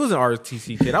 He was an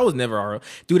ROTC kid. I was never RO.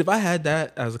 Dude, if I had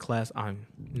that as a class, I'm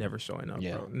never showing up,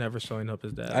 bro. Never showing up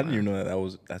as that. I didn't even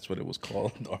know that's what it was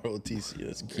called, ROTC.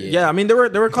 That's crazy. Yeah, I mean they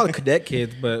were called cadet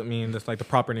kids, but I mean that's like the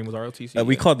proper name was ROTC.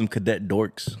 We called them cadet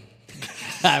dorks.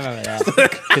 I remember that.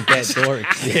 Cadet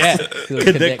dorks. Yeah.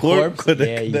 Cadet corp.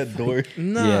 Cadet dork.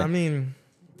 Nah, I mean.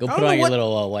 Go put on your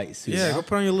little white suit. Yeah, go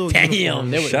put on your little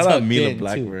uniform. Shout out Mila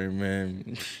Blackberry,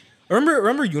 man.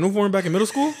 Remember uniform back in middle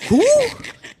school? Who?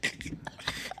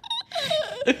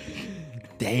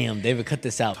 Damn, David, cut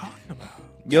this out.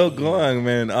 Yo, go on,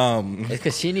 man. It's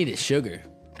because she needed sugar.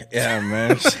 Yeah,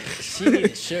 man. She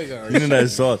needed sugar. You know that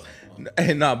sauce.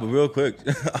 Hey, but real quick.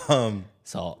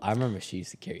 So I remember she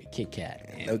used to carry a Kit Kat.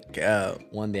 Okay.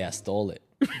 One day I stole it.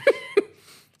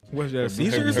 Was that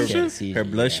Seizure or some shit? Her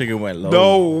blood sugar went low.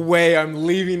 No way. I'm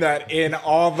leaving that in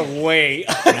all the way.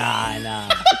 Nah.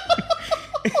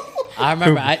 I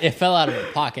remember it fell out of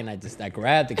her pocket, and I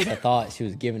grabbed it because I thought she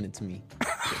was giving it to me.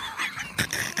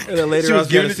 And then later, she was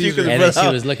giving it to you, and then she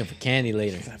was looking for candy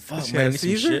later. Fuck, man,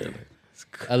 Seizure?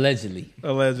 Allegedly,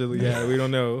 yeah, we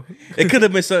don't know. It could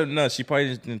have been something. No, she probably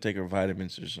just didn't take her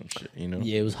vitamins or some shit. You know?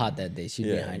 Yeah, it was hot that day. She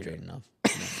didn't hydrate enough.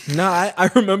 No, I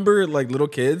remember like little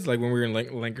kids, like when we were in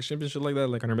Lancashire and shit like that,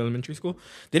 like in our elementary school.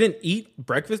 They didn't eat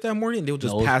breakfast that morning. They would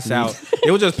just pass out.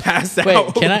 They would just pass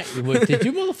out. Wait, did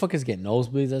you motherfuckers get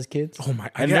nosebleeds as kids? Oh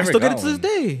my! I still get it to this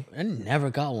day. I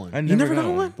never got one. You never got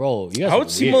one, bro. You guys I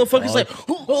would see motherfuckers like,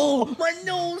 oh my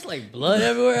nose, like blood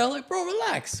everywhere. I'm like, bro,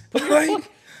 relax.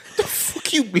 The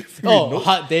fuck you bleed from your nose?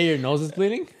 Hot day, your nose is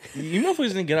bleeding? You motherfuckers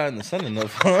didn't get out in the sun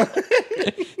enough, huh?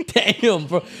 Damn,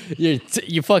 bro.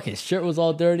 Your fucking shirt was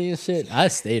all dirty and shit. I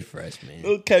stayed fresh, man.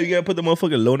 Okay, you gotta put the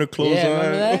motherfucking loner clothes on.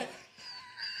 Remember that?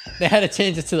 They had to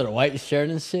change it to their white shirt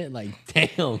and shit. Like,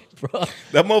 damn, bro.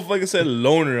 That motherfucker said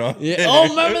loner on. Yeah. Oh,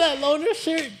 remember that loner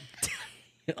shirt?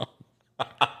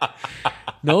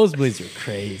 Nosebleeds were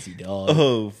crazy, dog.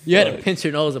 Oh, you had to pinch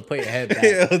your nose and put your head back.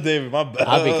 Yeah, David, my bad.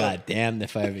 I'll be goddamned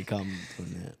if I ever come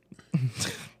from that.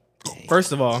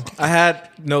 First of all, I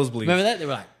had nosebleeds. Remember that? They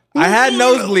were like, I had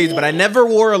nosebleeds, but I never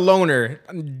wore a loner.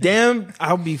 Damn,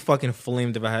 I'll be fucking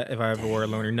flamed if I ever wore a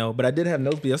loner. No, but I did have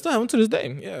nosebleeds. I still have them to this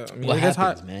day. Yeah, I mean, What it gets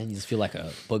happens, hot. man? You just feel like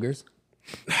boogers?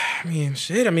 I mean,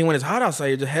 shit. I mean, when it's hot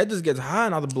outside, your head just gets hot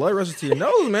and all the blood rushes to your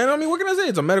nose, man. I mean, what can I say?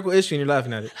 It's a medical issue and you're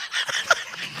laughing at it.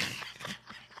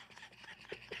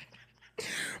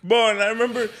 Bro, and I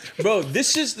remember, bro,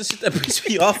 this is the shit that pissed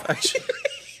me off, actually.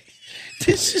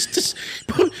 This is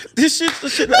the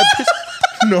shit that pissed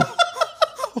No.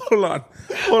 Hold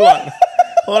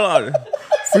on.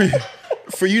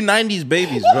 For you 90s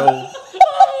babies, bro.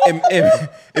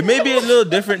 It may be a little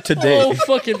different today. Oh,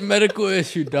 fucking medical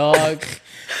issue, dog.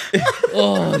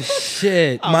 Oh,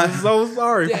 shit. I'm so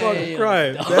sorry. Fucking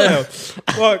crying. Damn.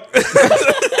 Fuck.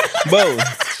 Bro.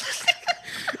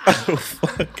 Oh,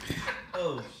 fuck.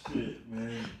 Oh shit,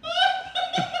 man.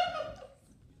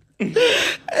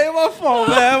 Hey, my fault,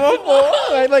 man. My fault.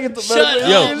 I like it. Shut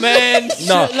up, man.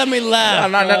 No. Let me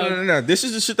laugh. No. This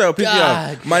is the shit that will piss me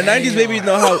off. My 90s babies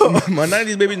know how. My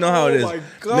 90s babies know how it is. Oh my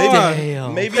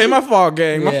God. Maybe. Hey, my fault,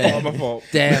 gang. Yeah. My fault.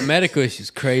 Damn, medical issues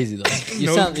crazy though.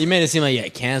 You made it seem like you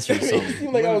had cancer or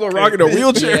something. Like I was rocking a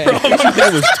wheelchair. Yeah.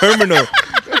 It was terminal.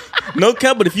 No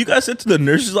cap, but if you guys sent to the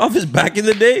nurse's office back in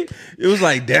the day, it was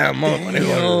like, damn, mom, they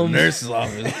go to the nurse's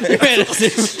office.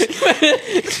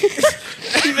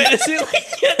 You made it seem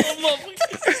like you had no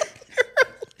motherfucker.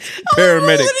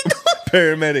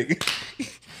 Paramedic.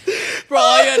 Bro,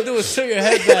 all you gotta do is tilt your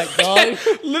head back, dog.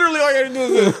 Literally, all you gotta do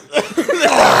is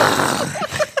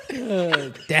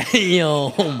this.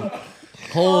 Damn.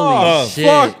 Holy shit,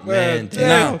 fuck, man. man.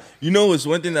 Now, you know what's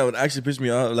one thing that would actually piss me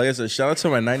off? Like I said, shout out to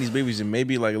my 90s babies and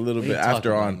maybe like a little bit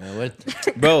after on.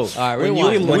 Bro, all right,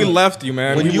 we left you,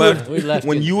 man. When We you left. We left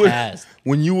when it you would past.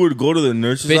 when you would go to the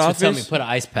nurse's Bitch would office, tell me put an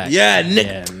ice pack. yeah,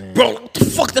 Nick, man. bro, what the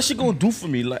fuck that shit gonna do for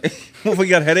me? Like, if I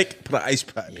got a headache, put an ice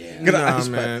pack. Get an ice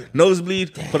man. pack.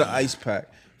 Nosebleed, put an ice pack.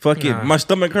 Fucking my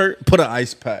stomach hurt, put an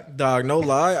ice pack. Dog, no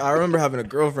lie. I remember having a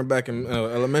girlfriend back in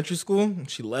elementary school.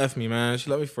 She left me, man.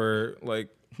 She left me for like.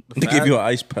 They give you an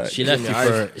ice pack. She left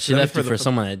you for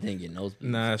someone that didn't get nosebleed.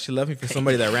 Nah, she left me for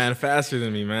somebody that ran faster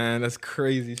than me, man. That's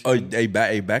crazy. Oh, hey, back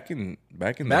in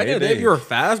the day, if you were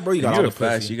fast, bro, you got all the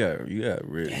fast. pussy. You got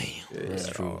rich. Damn, that's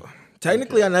true.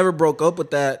 Technically, I never broke up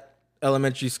with that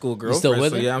elementary school girlfriend. still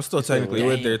with so her? yeah, I'm still technically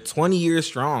with her. 20 years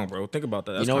strong, bro. Think about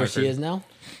that. That's You know where kinda she is now?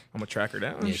 I'm gonna track her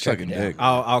down. Yeah, Sucking track her dick.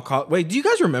 I'll call. Wait, do you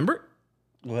guys remember?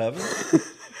 What happened?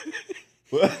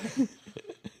 What?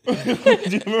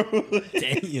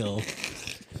 Damn.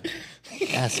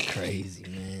 That's crazy,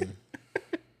 man.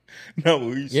 No, what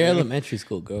were you Your saying? elementary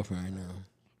school girlfriend right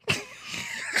now.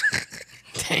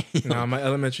 Damn. No, my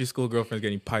elementary school girlfriend's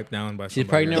getting piped down by. She's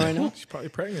somebody pregnant right now? She's probably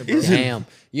pregnant, bro. Damn.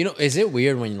 You know, is it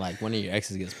weird when like one of your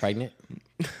exes gets pregnant?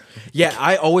 Yeah,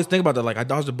 I always think about that. Like, I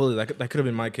dodged a bullet. That could have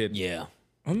been my kid. Yeah.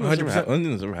 I don't think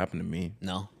that's ever happened to me.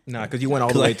 No. Nah, because you went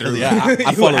all the way through. Yeah, I you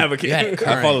followed- have a You had kid. a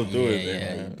current. followed through it, Yeah.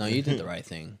 man. No, you did the right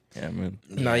thing. Yeah, man.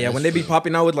 No, yeah, that's when they be true.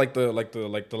 popping out with the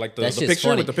That shit's picture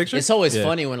funny. with the picture. It's always Yeah.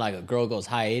 funny when like a girl goes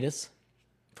hiatus.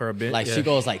 For a bit. Like yeah. she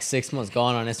goes like 6 months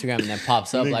gone on Instagram and then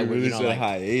pops up Nigga like with, really you know said like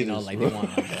hiatus, they bro.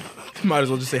 want like, Might as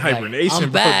well just say like, hibernation.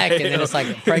 I'm bro. back, and then Damn. it's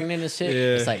like pregnant and shit.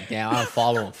 Yeah. It's like damn, I'm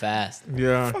following fast.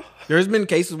 Yeah. There's been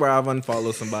cases where I've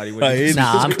unfollowed somebody. With Hiatus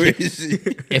Nah, is I'm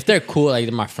crazy. If they're cool, like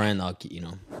they're my friend, I'll you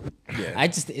know. Yeah.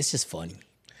 It's just funny.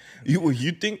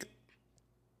 You think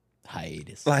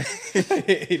Hiatus. like you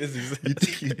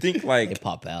think They like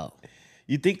pop out.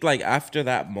 you think like after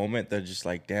that moment they're just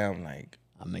like damn like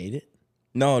I made it.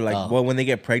 no like Oh. well when they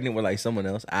get pregnant with like someone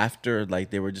else after like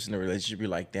they were just in a relationship you're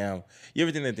like damn you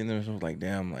ever think that they were like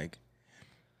damn like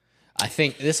I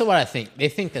think this is what I think. They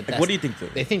think that. Like, That's, what do you think, though?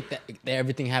 They think that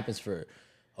everything happens for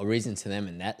a reason to them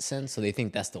in that sense. So they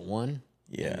think that's the one.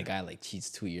 Yeah. And the guy like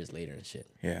cheats 2 years later and shit.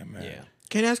 yeah man Yeah.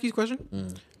 Can I ask you a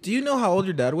question? Do you know how old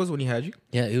your dad was when he had you?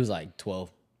 Yeah. He was like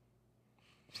 12.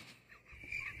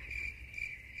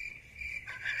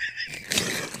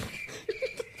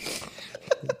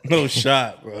 no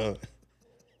shot bro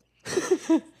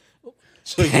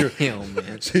so you're Damn,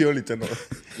 man. so you only 10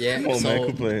 Yeah. come on man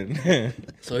quit playing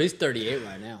So he's 38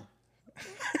 right now.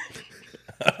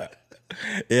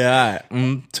 yeah all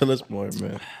right. Tell us more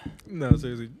man No,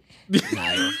 seriously.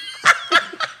 Nah,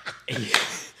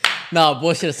 no,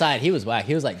 bullshit aside, he was whack.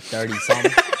 He was like 30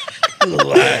 something. Yeah, he was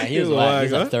whack. He was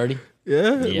whack, like huh? 30.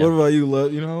 Yeah? Yeah. What about you,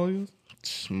 love? You know how old he was?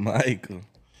 Michael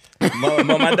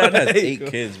my dad has 8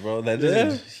 kids bro that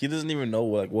doesn't he doesn't even know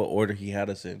what order he had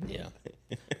us in Yeah.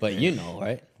 But you know,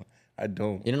 right? I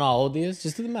don't You don't know how old he is?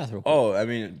 Just do the math real quick. oh I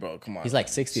mean bro come on He's like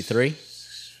 63.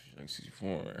 like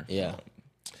 64 Yeah.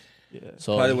 Yeah.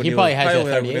 So when he probably was- has you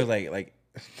at when he 38. was like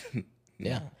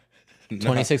Yeah.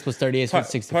 26 plus 38 is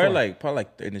 64. Probably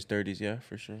like in his 30s, yeah,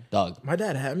 for sure. Dog. My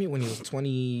dad had me when he was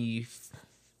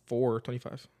 24,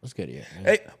 25. That's good, yeah.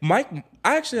 Hey, Mike,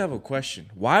 I actually have a question.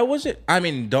 Why was it? I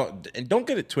mean, don't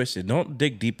get it twisted. Don't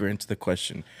dig deeper into the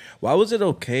question. Why was it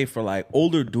okay for like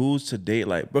older dudes to date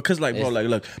like? Because like, bro, like,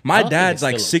 look, my dad's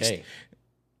like 60. Okay.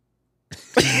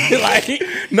 Like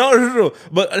no.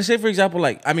 But let's say for example,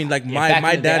 like I mean, like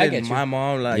my dad and my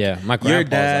mom, like my your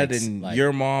dad like, and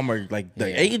your mom are like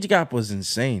the age gap was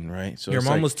insane, right? So your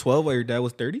mom was 12 while your dad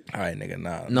was 30. All right, nigga,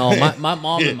 nah. No, my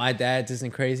mom and my dad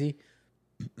isn't crazy.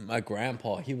 My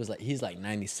grandpa, he's like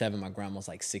 97. My grandma's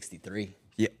like 63.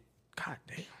 Yeah. God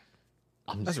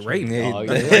damn. That's rape. I'm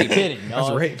kidding. No,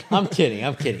 That's rape. I'm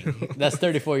kidding. That's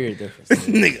 34 year difference.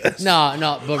 Nigga.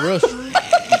 No, but real.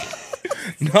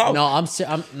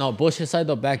 No, bullshit aside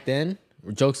though. Back then,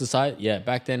 jokes aside, yeah,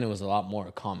 back then it was a lot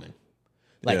more common.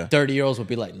 Like 30-year-olds would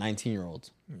be like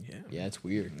 19-year-olds. Yeah, it's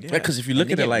weird. Yeah, because if you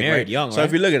look at it like married young, so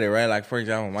if you look at it right, like for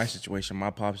example, my situation, my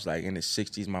pop's like in his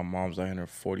 60s, my mom's like in her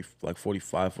 40, like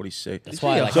 45, 46. That's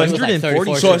why like, so he was like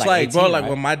 34, so it's like 18, bro, like right?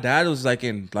 when my dad was like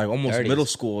in like almost 30s. middle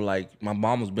school, like my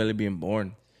mom was barely being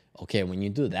born. Okay, when you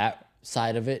do that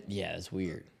side of it, yeah, it's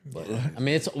weird. But I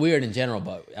mean, it's weird in general.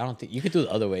 But I don't think you could do it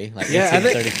the other way. Like 18 to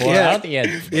 34. I don't think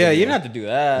you don't have to do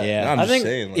that. Yeah, I'm I just think.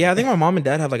 saying, like, I think my mom and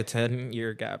dad have like a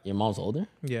 10-year gap. Your mom's older?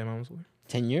 Yeah, my mom's older.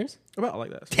 10 years? About like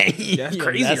that. Dang, Yeah, that's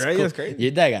crazy, right? Cool. That's crazy. Your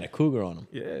dad got a cougar on him.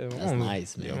 Yeah, That's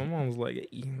nice, man. Yeah, my mom was like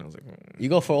 8. I was like, You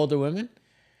go for older women?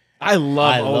 I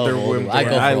love older women.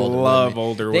 I love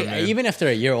older women. Even if they're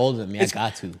a year older than me, I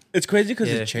got to. It's crazy because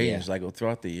Yeah. it changed like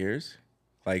throughout the years,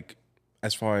 like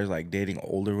as far as like dating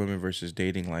older women versus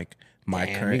dating like my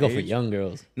current we go age. for young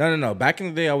girls. No. Back in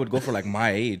the day, I would go for like my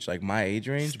age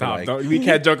range. Stop, but, like, we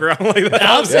can't joke around like that.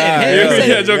 I'm saying,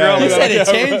 he said it yeah.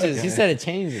 changes. He said it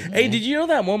changes. Hey, did you know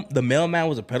that the mailman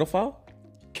was a pedophile?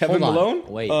 Kevin Hold on.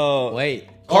 Malone? Wait.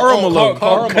 Carl Malone.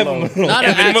 Carl Kevin Malone. Malone. Not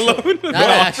an actual. Not an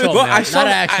actual. Well,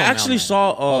 I actually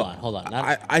saw. Hold on.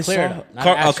 I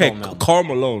saw. Carl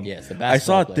Malone. Yes, the I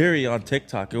saw a basketball theory on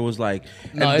TikTok. It was like,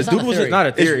 No, and it's the not dude a was theory. Not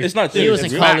a theory. It's not a theory. He was in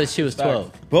It's college. fact. She was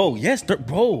 12. Bro, yes,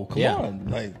 bro. Come Yeah. on,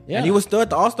 like. Yeah. And he was still at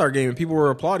the All-Star game and people were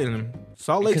applauding him.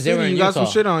 Salt Lake Because they were City, in you got some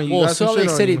Utah. shit on you. Well, got some Salt shit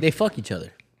Lake on City, you. they fuck each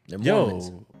other. They're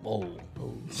Yo.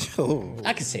 Mormons. Oh.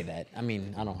 I can say that. I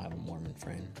mean, I don't have a Mormon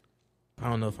friend. I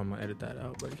don't know if I'm gonna edit that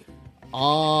out, buddy.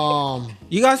 You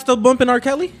You guys still bumping R.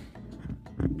 Kelly?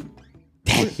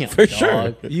 damn, For dog.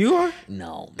 sure. You are?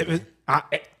 No, man.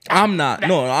 I'm not.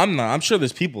 No, I'm not. I'm sure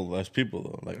there's people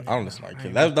though. Like I don't listen to R.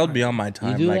 Kelly. That'll be on my You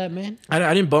time. do like, that, man?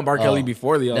 I didn't bump R. Kelly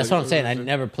before the. That's what I'm saying. I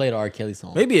never played a R. Kelly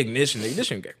song. Maybe Ignition.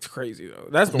 Ignition gets crazy though.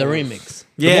 That's The one. remix.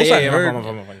 Yeah, most yeah, I yeah. heard- my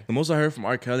fault. The most I heard from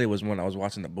R. Kelly was when I was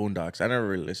watching the Boondocks. I never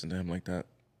really listened to him like that.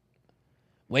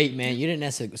 Wait, man, you didn't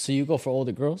necessarily. So you go for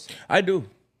older girls? I do.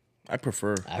 I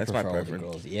prefer. I That's prefer my older preference.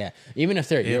 girls. Yeah, even if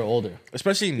they're a year older.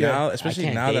 Especially now. I Especially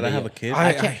can't now date that I a- have a kid.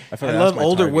 I feel love like that's my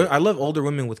older. target. I love older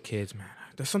women with kids, man.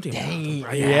 There's something. Dang,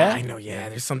 about yeah? yeah, I know. Yeah,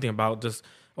 there's something about just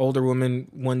older women,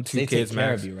 1-2 They kids, take care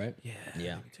max. of you, right? Yeah,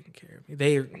 Yeah. taking care of me.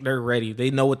 They're ready.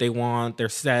 They know what they want. They're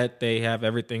set. They have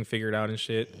everything figured out and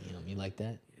shit. You like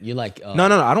that? You like? No,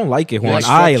 I don't like it, Juan. like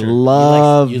I structure.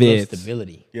 love you love it.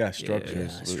 stability. Yeah, structure. Yeah,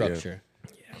 absolutely, structure.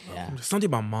 Yeah. There's something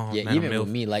about mom. Yeah, man, even a with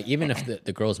MILF. me, like even if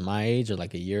the girl's my age or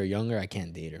like a year younger, I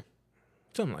can't date her.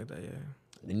 Something like that. Yeah.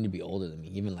 They need to be older than me,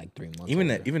 even like 3 months. Even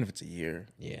older. even if it's a year.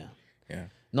 Yeah. Yeah.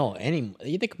 No,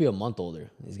 they could be a month older.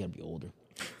 He's gotta be older.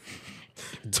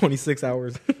 26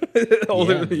 hours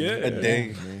older. Yeah, A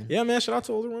day. Yeah, man. Shout out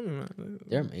to older women, man.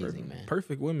 They're amazing, man.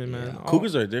 Perfect women, man. Yeah.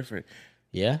 Cougars are different.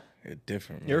 Yeah. They're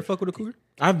different. You ever fuck with a cougar?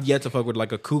 I've yet to fuck with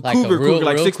like a cougar, Like a real,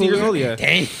 like real 60 years cougar? old. Yeah,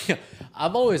 Dang.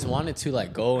 I've always wanted to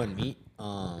like go and meet,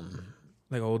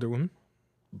 like older women.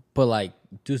 but like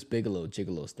Deuce Bigelow,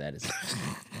 gigolo status.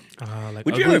 Like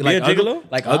Would you ugly, ever be a like gigolo?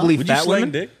 Like ugly Would you fat slang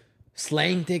women. dick?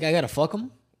 Slang dick, I gotta fuck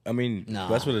him. I mean, Nah.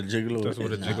 that's what a gigolo That's is.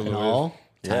 what a gigolo is. No,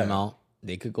 Yeah. time out.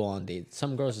 They could go on dates.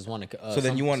 Some girls just want to. So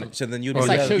then you want. So then you'd It's be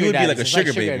like like, sugar you would be daddies. like a It's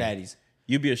sugar sugar baby. daddies.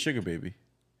 You'd be a sugar baby.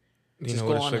 You Just know go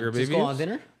what a on. sugar baby Just go on is?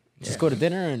 dinner. Just go to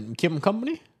dinner and keep them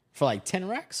company for like 10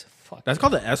 racks. Fuck. That's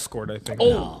called an escort, I think.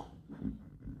 No.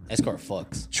 Escort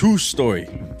fucks. True story.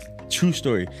 True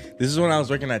story. This is when I was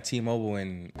working at T-Mobile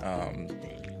in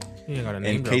You ain't got a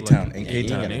name in drop like K-Town. that. In Yeah, you ain't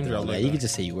K-Town. gotta name do drop all like that. You that. could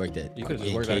just say you worked at. You could've just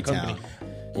in worked at a K-Town. company.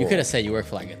 You could have said you worked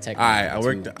for like a tech. I company,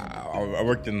 worked. too. I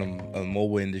worked in the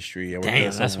mobile industry. I worked Damn,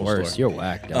 at a that's mobile worse. store. You're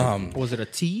whacked. dog. Was it a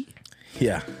T?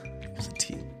 Yeah. It was a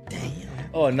T. Damn.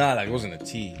 Oh, nah, like it wasn't a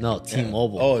T. No,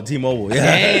 T-Mobile. Oh, T-Mobile. Yeah.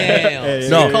 Damn. So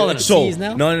No, you're calling it so T's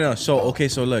now? no. So okay,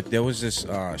 so look, there was this.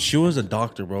 She was a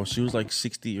doctor, bro. She was like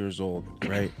 60 years old,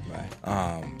 right?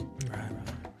 Right.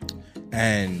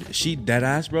 And she dead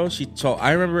ass, bro. So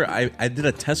I remember I did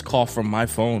a test call from my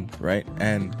phone, right?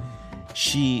 And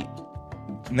she,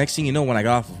 next thing you know, when I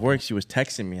got off of work, she was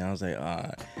texting me. I was like,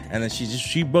 and then she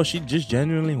just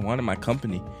genuinely wanted my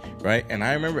company, right? And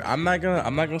I remember, I'm not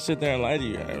gonna sit there and lie to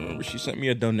you. I remember she sent me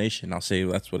a donation. I'll say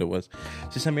that's what it was.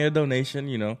 She sent me a donation,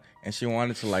 you know, and she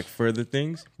wanted to like further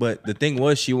things. But the thing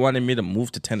was, she wanted me to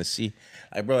move to Tennessee.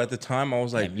 Like, bro, at the time I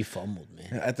was like, damn, you fumbled, man.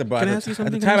 At the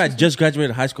time I just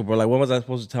graduated high school, bro. Like, what was I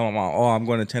supposed to tell my mom? Oh, I'm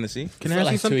going to Tennessee. Can I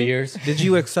ask you something? 2 years. Did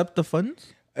you accept the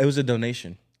funds? It was a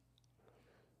donation.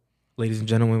 Ladies and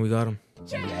gentlemen, we got him.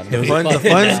 Yeah,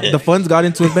 The funds got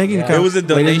into his banking account. It was a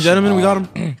donation. Ladies and gentlemen, we got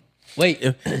him. Wait,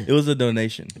 It was a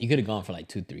donation. you could have gone for like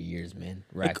 2-3 years, man.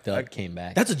 Racked up, came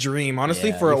back. That's a dream, honestly,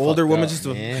 Yeah, for an you older fucked woman up, just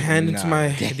to man. hand into my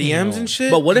DMs and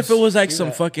shit. But what if it was like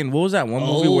some fucking, what was that one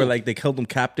movie Oh. where like they killed him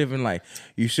captive and like,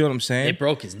 you see what I'm saying? It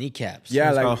broke his kneecaps.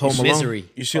 Yeah, like Home Alone. misery.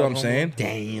 You see what I'm saying?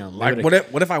 Damn. Like, what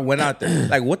if I went out there?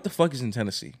 Like, what the fuck is in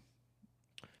Tennessee?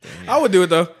 I would do it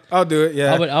though. I'll do it.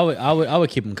 Yeah, I would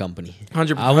keep him company.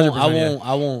 100%.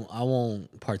 I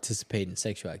won't participate in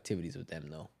sexual activities with them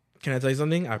though. Can I tell you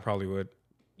something? I probably would.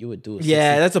 You would do it.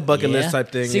 Yeah, that's a bucket list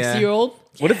type thing. 60-year-old.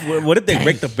 What if they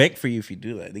break the bank for you if you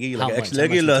do that? They give you like How extra. much?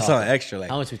 They give you How much we something talking? extra. Like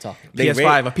How much we talking? They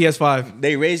PS5, a PS5.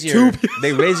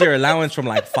 they raise your allowance from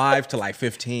like 5 to like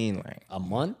 15. Like A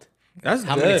month? That's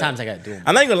How good. many times I gotta do them?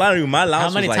 I'm not even gonna lie to you. My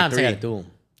allowance How many was like times 3. I gotta do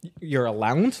them? Your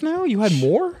allowance now? You had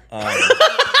more?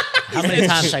 How many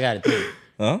times I gotta do them?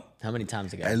 Huh? How many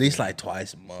times I gotta? At least like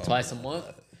twice a month. Twice a month.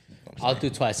 I'll do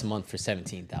twice a month for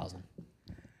 17,000.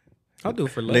 I'll do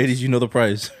it for less. Ladies, you know the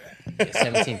price. Yeah,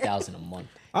 17,000 a month.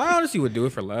 I honestly would do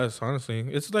it for less. Honestly,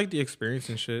 it's like the experience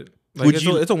and shit. Like Would it's,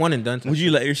 you- it's a one and done. Would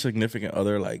you let your significant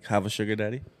other like have a sugar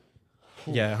daddy?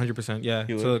 Yeah, 100%. Yeah,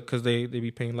 You so because they be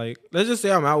paying like, let's just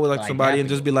say I'm out with like Like somebody and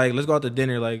happy. just be like, let's go out to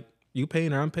dinner. Like you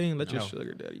paying or I'm paying. Let your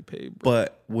sugar daddy pay, bro.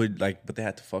 But but they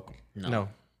had to fuck him. No.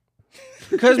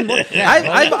 Because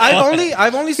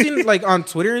I've only seen like on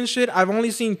Twitter and shit. I've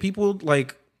only seen people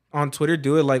like on Twitter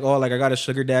do it like, oh, like I got a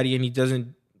sugar daddy and he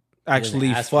doesn't actually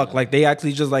ask for fuck. nothing. Like they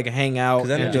actually just like hang out Because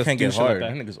that and nigga just can't do get shit like hard.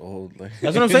 that. That nigga's old. Like.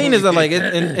 That's what I'm saying is that like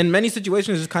in many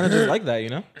situations it's kind of just like that, you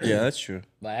know? Yeah, that's true.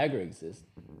 Viagra exists.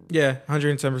 Yeah,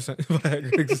 110%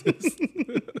 Viagra exists.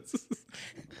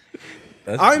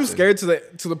 That's I'm scared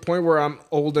to the point where I'm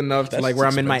old enough to That's like where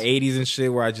I'm in my expensive. 80s and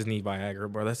shit where I just need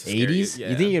Viagra, bro. That's the 80s? scariest. Yeah.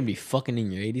 You think you're gonna be fucking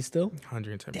in your 80s still?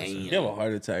 110%. You have a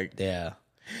heart attack. Yeah.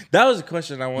 That was a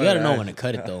question I wanted. You gotta to know ask. when to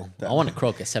cut it though. I want to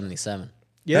croak at 77.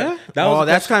 Yeah. That was oh, the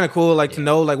that's kind of cool. Like to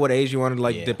know like what age you want to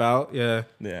like Yeah. dip out. Yeah.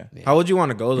 Yeah. How would you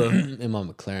want to go though? In my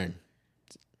McLaren.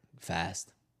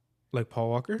 Fast. Like Paul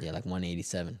Walker? Yeah, like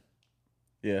 187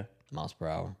 Yeah. miles per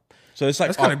hour. So it's like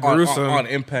That's kinda gruesome. on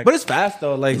impact. But it's fast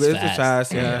though. Like It's it's fast.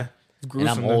 fast. Yeah. Yeah. It's And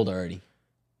gruesome. I'm though. old already.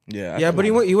 yeah. Yeah, but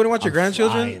you wouldn't want your I'm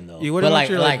grandchildren. flying, though. You wouldn't But want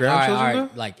your like, grandchildren all though.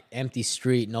 right, like empty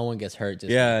street, no one gets hurt.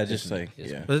 Just Yeah, me, just me, like,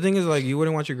 yeah. me. But the thing is, like, you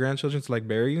wouldn't want your grandchildren to like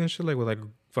bury you and shit, like with like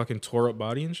fucking tore up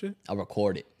body and shit. I'll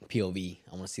record it. POV.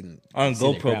 I want to see them On see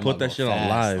their GoPro, grandma put that go shit on fast.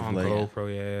 live. On Like,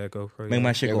 GoPro, yeah, GoPro. make yeah.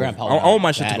 my shit Your go. grandpa I want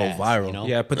my shit to go badass, viral. you know?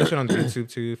 Yeah, put that shit on YouTube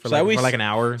too for So like, at for like an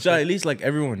hour. So at least like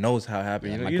everyone knows how it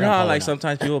happened. Yeah, You know, my you know how grandpa like would not.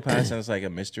 sometimes people pass and it's like a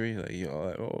mystery. Like you know,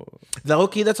 like oh, Low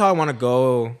key, that's how I want to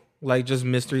go. Like just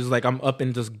mysteries. Like I'm up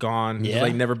and just gone. Just Yeah.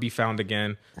 like never be found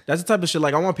again. That's the type of shit.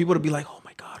 Like I want people to be like, oh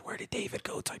my god, where did David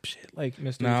go? Type shit. Like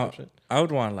mystery now type shit. I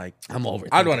would want like I'm over.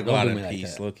 I'd want to go Don't out do in me like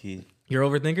peace, that. low key. You're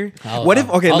overthinker. I'll- What if?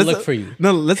 Okay, I'll let's look for you.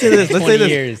 No, let's say this. Let's 20 say this.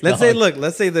 years, let's say, dog. look.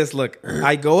 Let's say this. Look,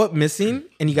 I go up missing,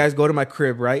 and you guys go to my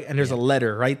crib, right? And there's a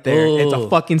letter right there. It's a Ooh.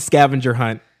 fucking scavenger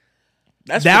hunt.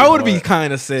 That's That pretty would be hard.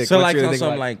 kind of sick. So Once like you on think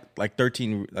some about it. like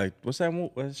 13 like what's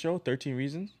that show 13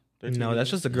 Reasons? 13 No, that's Reasons?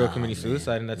 just a girl Nah, committing man.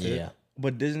 suicide, and that's Yeah. it.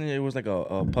 But Disney it was like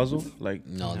a puzzle like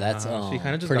No, that's Nah, she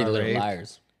kinda just Pretty got Little raped.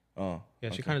 Liars. oh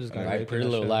Yeah, she kind of just got Right? raped. Pretty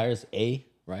in that Little show. Liars. A.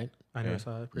 Right? I never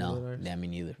saw it. Pretty Little No, Liars. damn me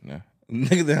neither. yeah.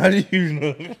 Nigga, how do you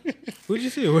know? Who did you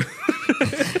see?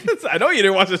 I know you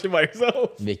didn't watch this shit by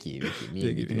yourself. Vicky. Me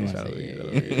and Vicky Shout watched out it, to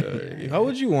yeah, you. yeah, yeah. How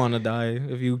would you want to die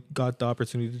if you got the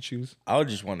opportunity to choose? I would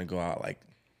just want to go out like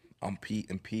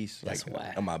in peace, That's like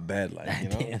whack. on my bed, like you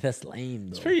know. Damn, that's lame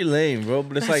though. It's pretty lame, bro.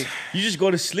 But it's like you just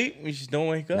go to sleep, you just don't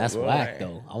wake up. That's bro. whack Like,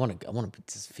 though. I want to be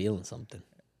just feeling something.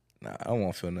 Nah, I don't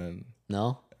want to feel nothing.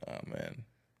 No, Oh man,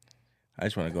 I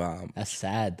just want to go out. that's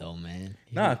sad though, man.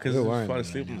 Nah, because You're I worrying fall me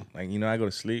asleep. right now. Like you know, I go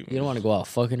to sleep. You don't want to go out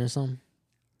fucking or something.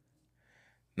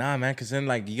 Nah, man, because then,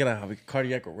 like, you gotta have a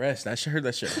cardiac arrest. That shit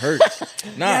hurts.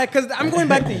 Nah. Yeah, because I'm going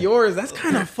back to yours. That's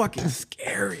kind of fucking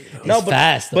scary. It's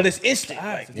fast, though. But it's instant.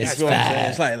 Like, it's fast.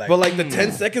 It's like, but like the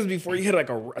 10 seconds before you hit like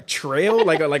a trail,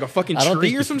 like a fucking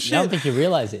tree or some shit. I don't think you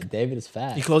realize it. David is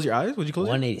fast. You close your eyes? Would you close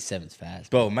 187 is fast.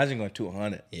 Bro, imagine going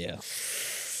 200. Yeah.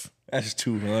 That's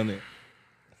 200.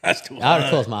 That's 200. I would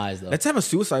close my eyes, though. Let's have a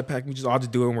suicide pact. I'll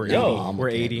just do it when we're 80. We're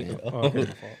 80. Oh, okay.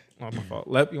 My fault.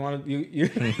 Lep, you want to? You?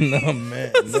 No,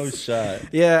 man. No shot.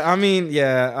 Yeah, I mean,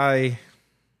 yeah, I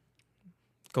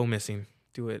go missing.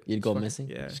 Do it. You'd go missing?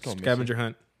 Yeah, Just go scavenger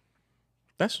hunt.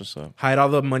 That's what's up. Hide all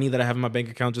the money that I have in my bank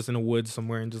account just in the woods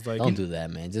somewhere and just like. Don't do that,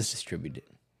 man. Just distribute it.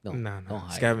 Don't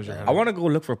hide Scavenger it. hunt. I want to go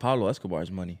look for Pablo Escobar's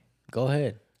money. Go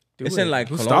ahead. It's in like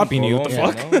Who's Colombia, stopping you? What the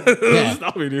Colombia, fuck? no? Yeah. Who's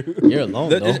stopping you? You're alone,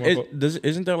 though.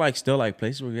 Isn't there like still like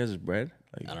places where he has his bread?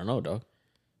 Like, I don't know, dog.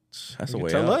 that's the You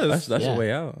way can tell out. us. That's Yeah. the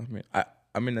way out.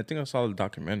 I mean, I think I saw the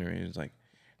documentary. It's like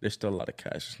there's still a lot of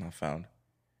cash that's not found.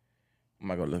 I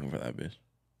might go looking for that bitch.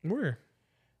 Where?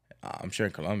 I'm sure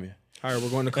in Colombia. All right, we're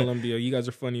going to Colombia. You guys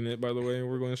are funning it, by the way.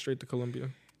 We're going straight to Colombia.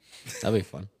 That'd be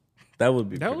fun. That would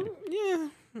be That pretty. would, yeah.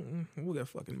 We'll get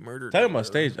fucking murdered. Talking about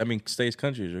states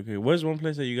countries. Okay, where's one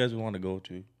place that you guys would want to go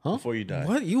to before you die?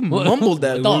 What? You mumbled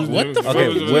that. Dog, what the fuck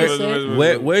Okay, did you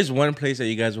say? where's one place that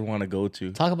you guys would want to go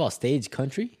to? Talk about stage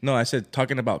country? No, I said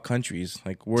talking about countries.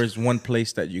 Like, where's one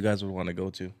place that you guys would want to go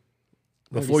to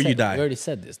before We you die? already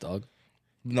said this, dog.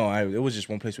 No, it was just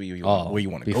one place where you want to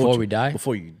go before to. we die?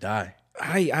 Before you die.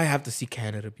 I have to see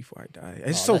Canada before I die.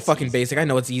 It's so fucking easy. basic. I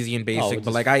know it's easy and basic, but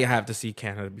just- like I have to see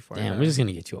Canada before I Damn, die. we're just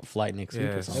gonna get you a flight next week Yeah,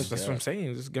 or that's something. what I'm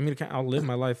saying. Just give me the. I'll live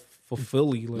my life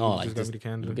fully. Like, No, like just get just, me to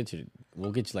Canada.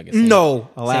 we'll get you like a No,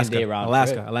 same day round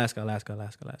Alaska, trip. Alaska,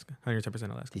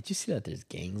 110% Alaska. Did you see that there's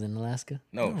gangs in Alaska?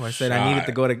 No, I said I needed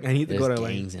to go to. I need to There's go to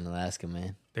like. gangs in Alaska,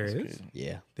 man. There is.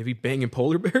 Yeah. They be banging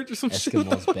polar bears or some shit.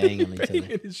 Eskimos banging on each other.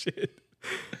 Banging and shit.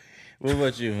 What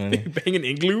about you, honey? Banging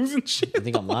igloos and shit. I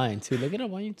think I'm lying too. Look it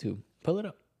up on YouTube. Pull it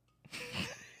up.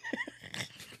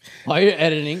 While you're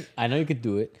editing, I know you could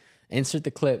do it. Insert the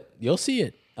clip. You'll see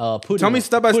it. Pootie Tell me one.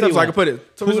 step by step Pootie so I can one. put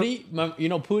it. Tell me Pootie, you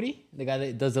know Pootie, the guy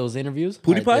that does those interviews.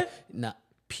 PewDiePie? Like, nah,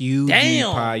 PewDiePie,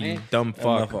 Damn, you man. dumb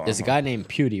fuck. there's a guy named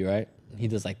Pewdie, right? He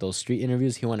does like those street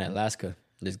interviews. He went to Alaska.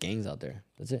 There's gangs out there.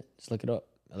 That's it. Just look it up.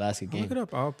 Alaska gang. Look it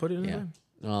up. I'll put it in Yeah.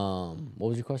 there. What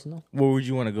was your question though? Where would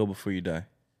you want to go before you die?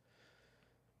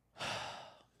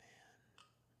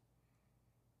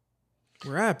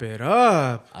 Wrap it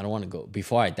up. I don't want to go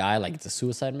before I die. Like it's a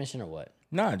suicide mission or what?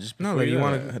 Nah, just No, before like you die.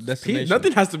 want to. Destination.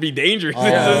 Nothing has to be dangerous. It's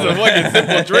just a fucking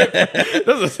simple trip.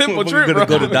 That's a simple We're trip, gonna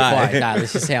bro. go to die. Before I die,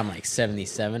 let's just say I'm like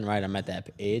 77, right? I'm at that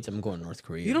age. I'm going to North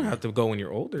Korea. You don't have to go when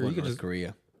you're older. Go You to can North just.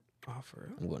 Korea. Oh, for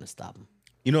real. I'm going to stop him.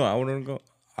 You know, I would want to go.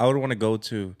 I would want to go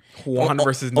to Juan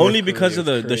versus North only because Korea of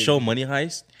is the crazy. show Money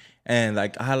Heist, and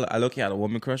like I look at a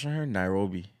woman crush on her,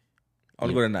 Nairobi. I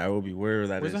want to go to Nairobi, wherever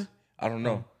that Where's is. that? I don't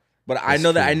know, but I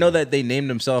know that they named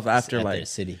themselves after At like their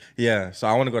city. yeah. So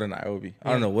I want to go to Nairobi.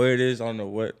 I don't know where it is. I don't know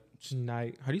what. How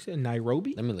do you say it?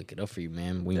 Nairobi? Let me look it up for you,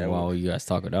 man. Yeah, While you guys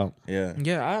talk it out. Yeah,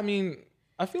 Yeah, I mean,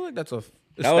 I feel like that's a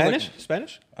That was Spanish. like-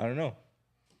 Spanish? I don't know.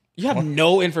 You have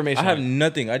no information. I have on it.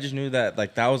 nothing. I just knew that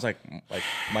that was like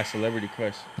my celebrity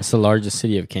crush. It's the largest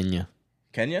city of Kenya.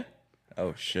 Kenya?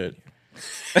 Oh shit.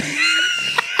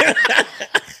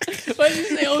 Why did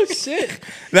you say, oh shit?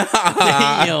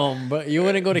 Damn, bro. You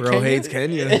wouldn't go to Bro Kenya? hates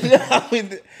Kenya.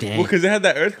 Damn. Well, because they had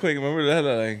that earthquake. Remember they had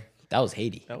that like That was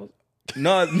Haiti. that was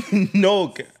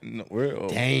no. We're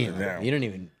Damn. You don't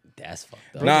even. That's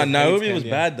fucked up. Nah, hates Nairobi was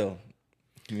Kenya. bad though.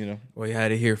 You know. Well, you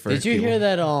had it here first. Did you hear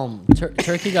that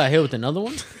Turkey got hit with another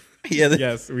one? Yeah.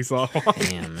 Yes, we saw.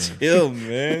 Damn, man. Yo,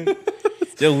 man.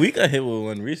 Yo, we got hit with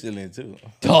one recently too.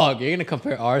 Dog, you're going to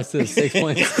compare ours to the 6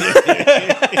 points? All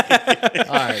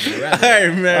right, man. Wrap it up. All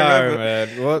right, man. All right,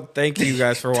 man. Well, thank you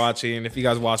guys for watching. If you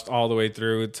guys watched all the way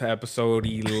through to episode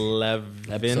 11.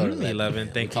 Episode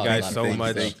 11. Thank We you talked a guys lot so of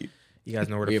much. Thank you. You guys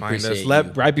know where We to find us. appreciate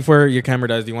you. Right before your camera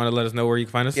dies, do you want to let us know where you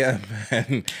can find us? Yeah,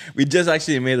 man. We just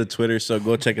actually made a Twitter, so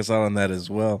go check us out on that as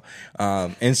well.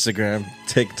 Instagram,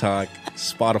 TikTok,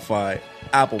 Spotify,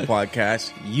 Apple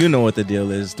Podcasts. You know what the deal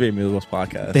is. 3 Amigos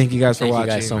Podcast. Thank you guys for Thank you watching.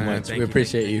 guys so man. much. Thank We you,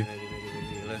 appreciate thank you.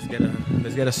 Thank you.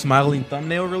 Let's get a smiling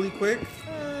thumbnail really quick.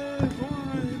 Oh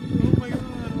my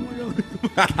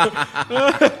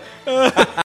god.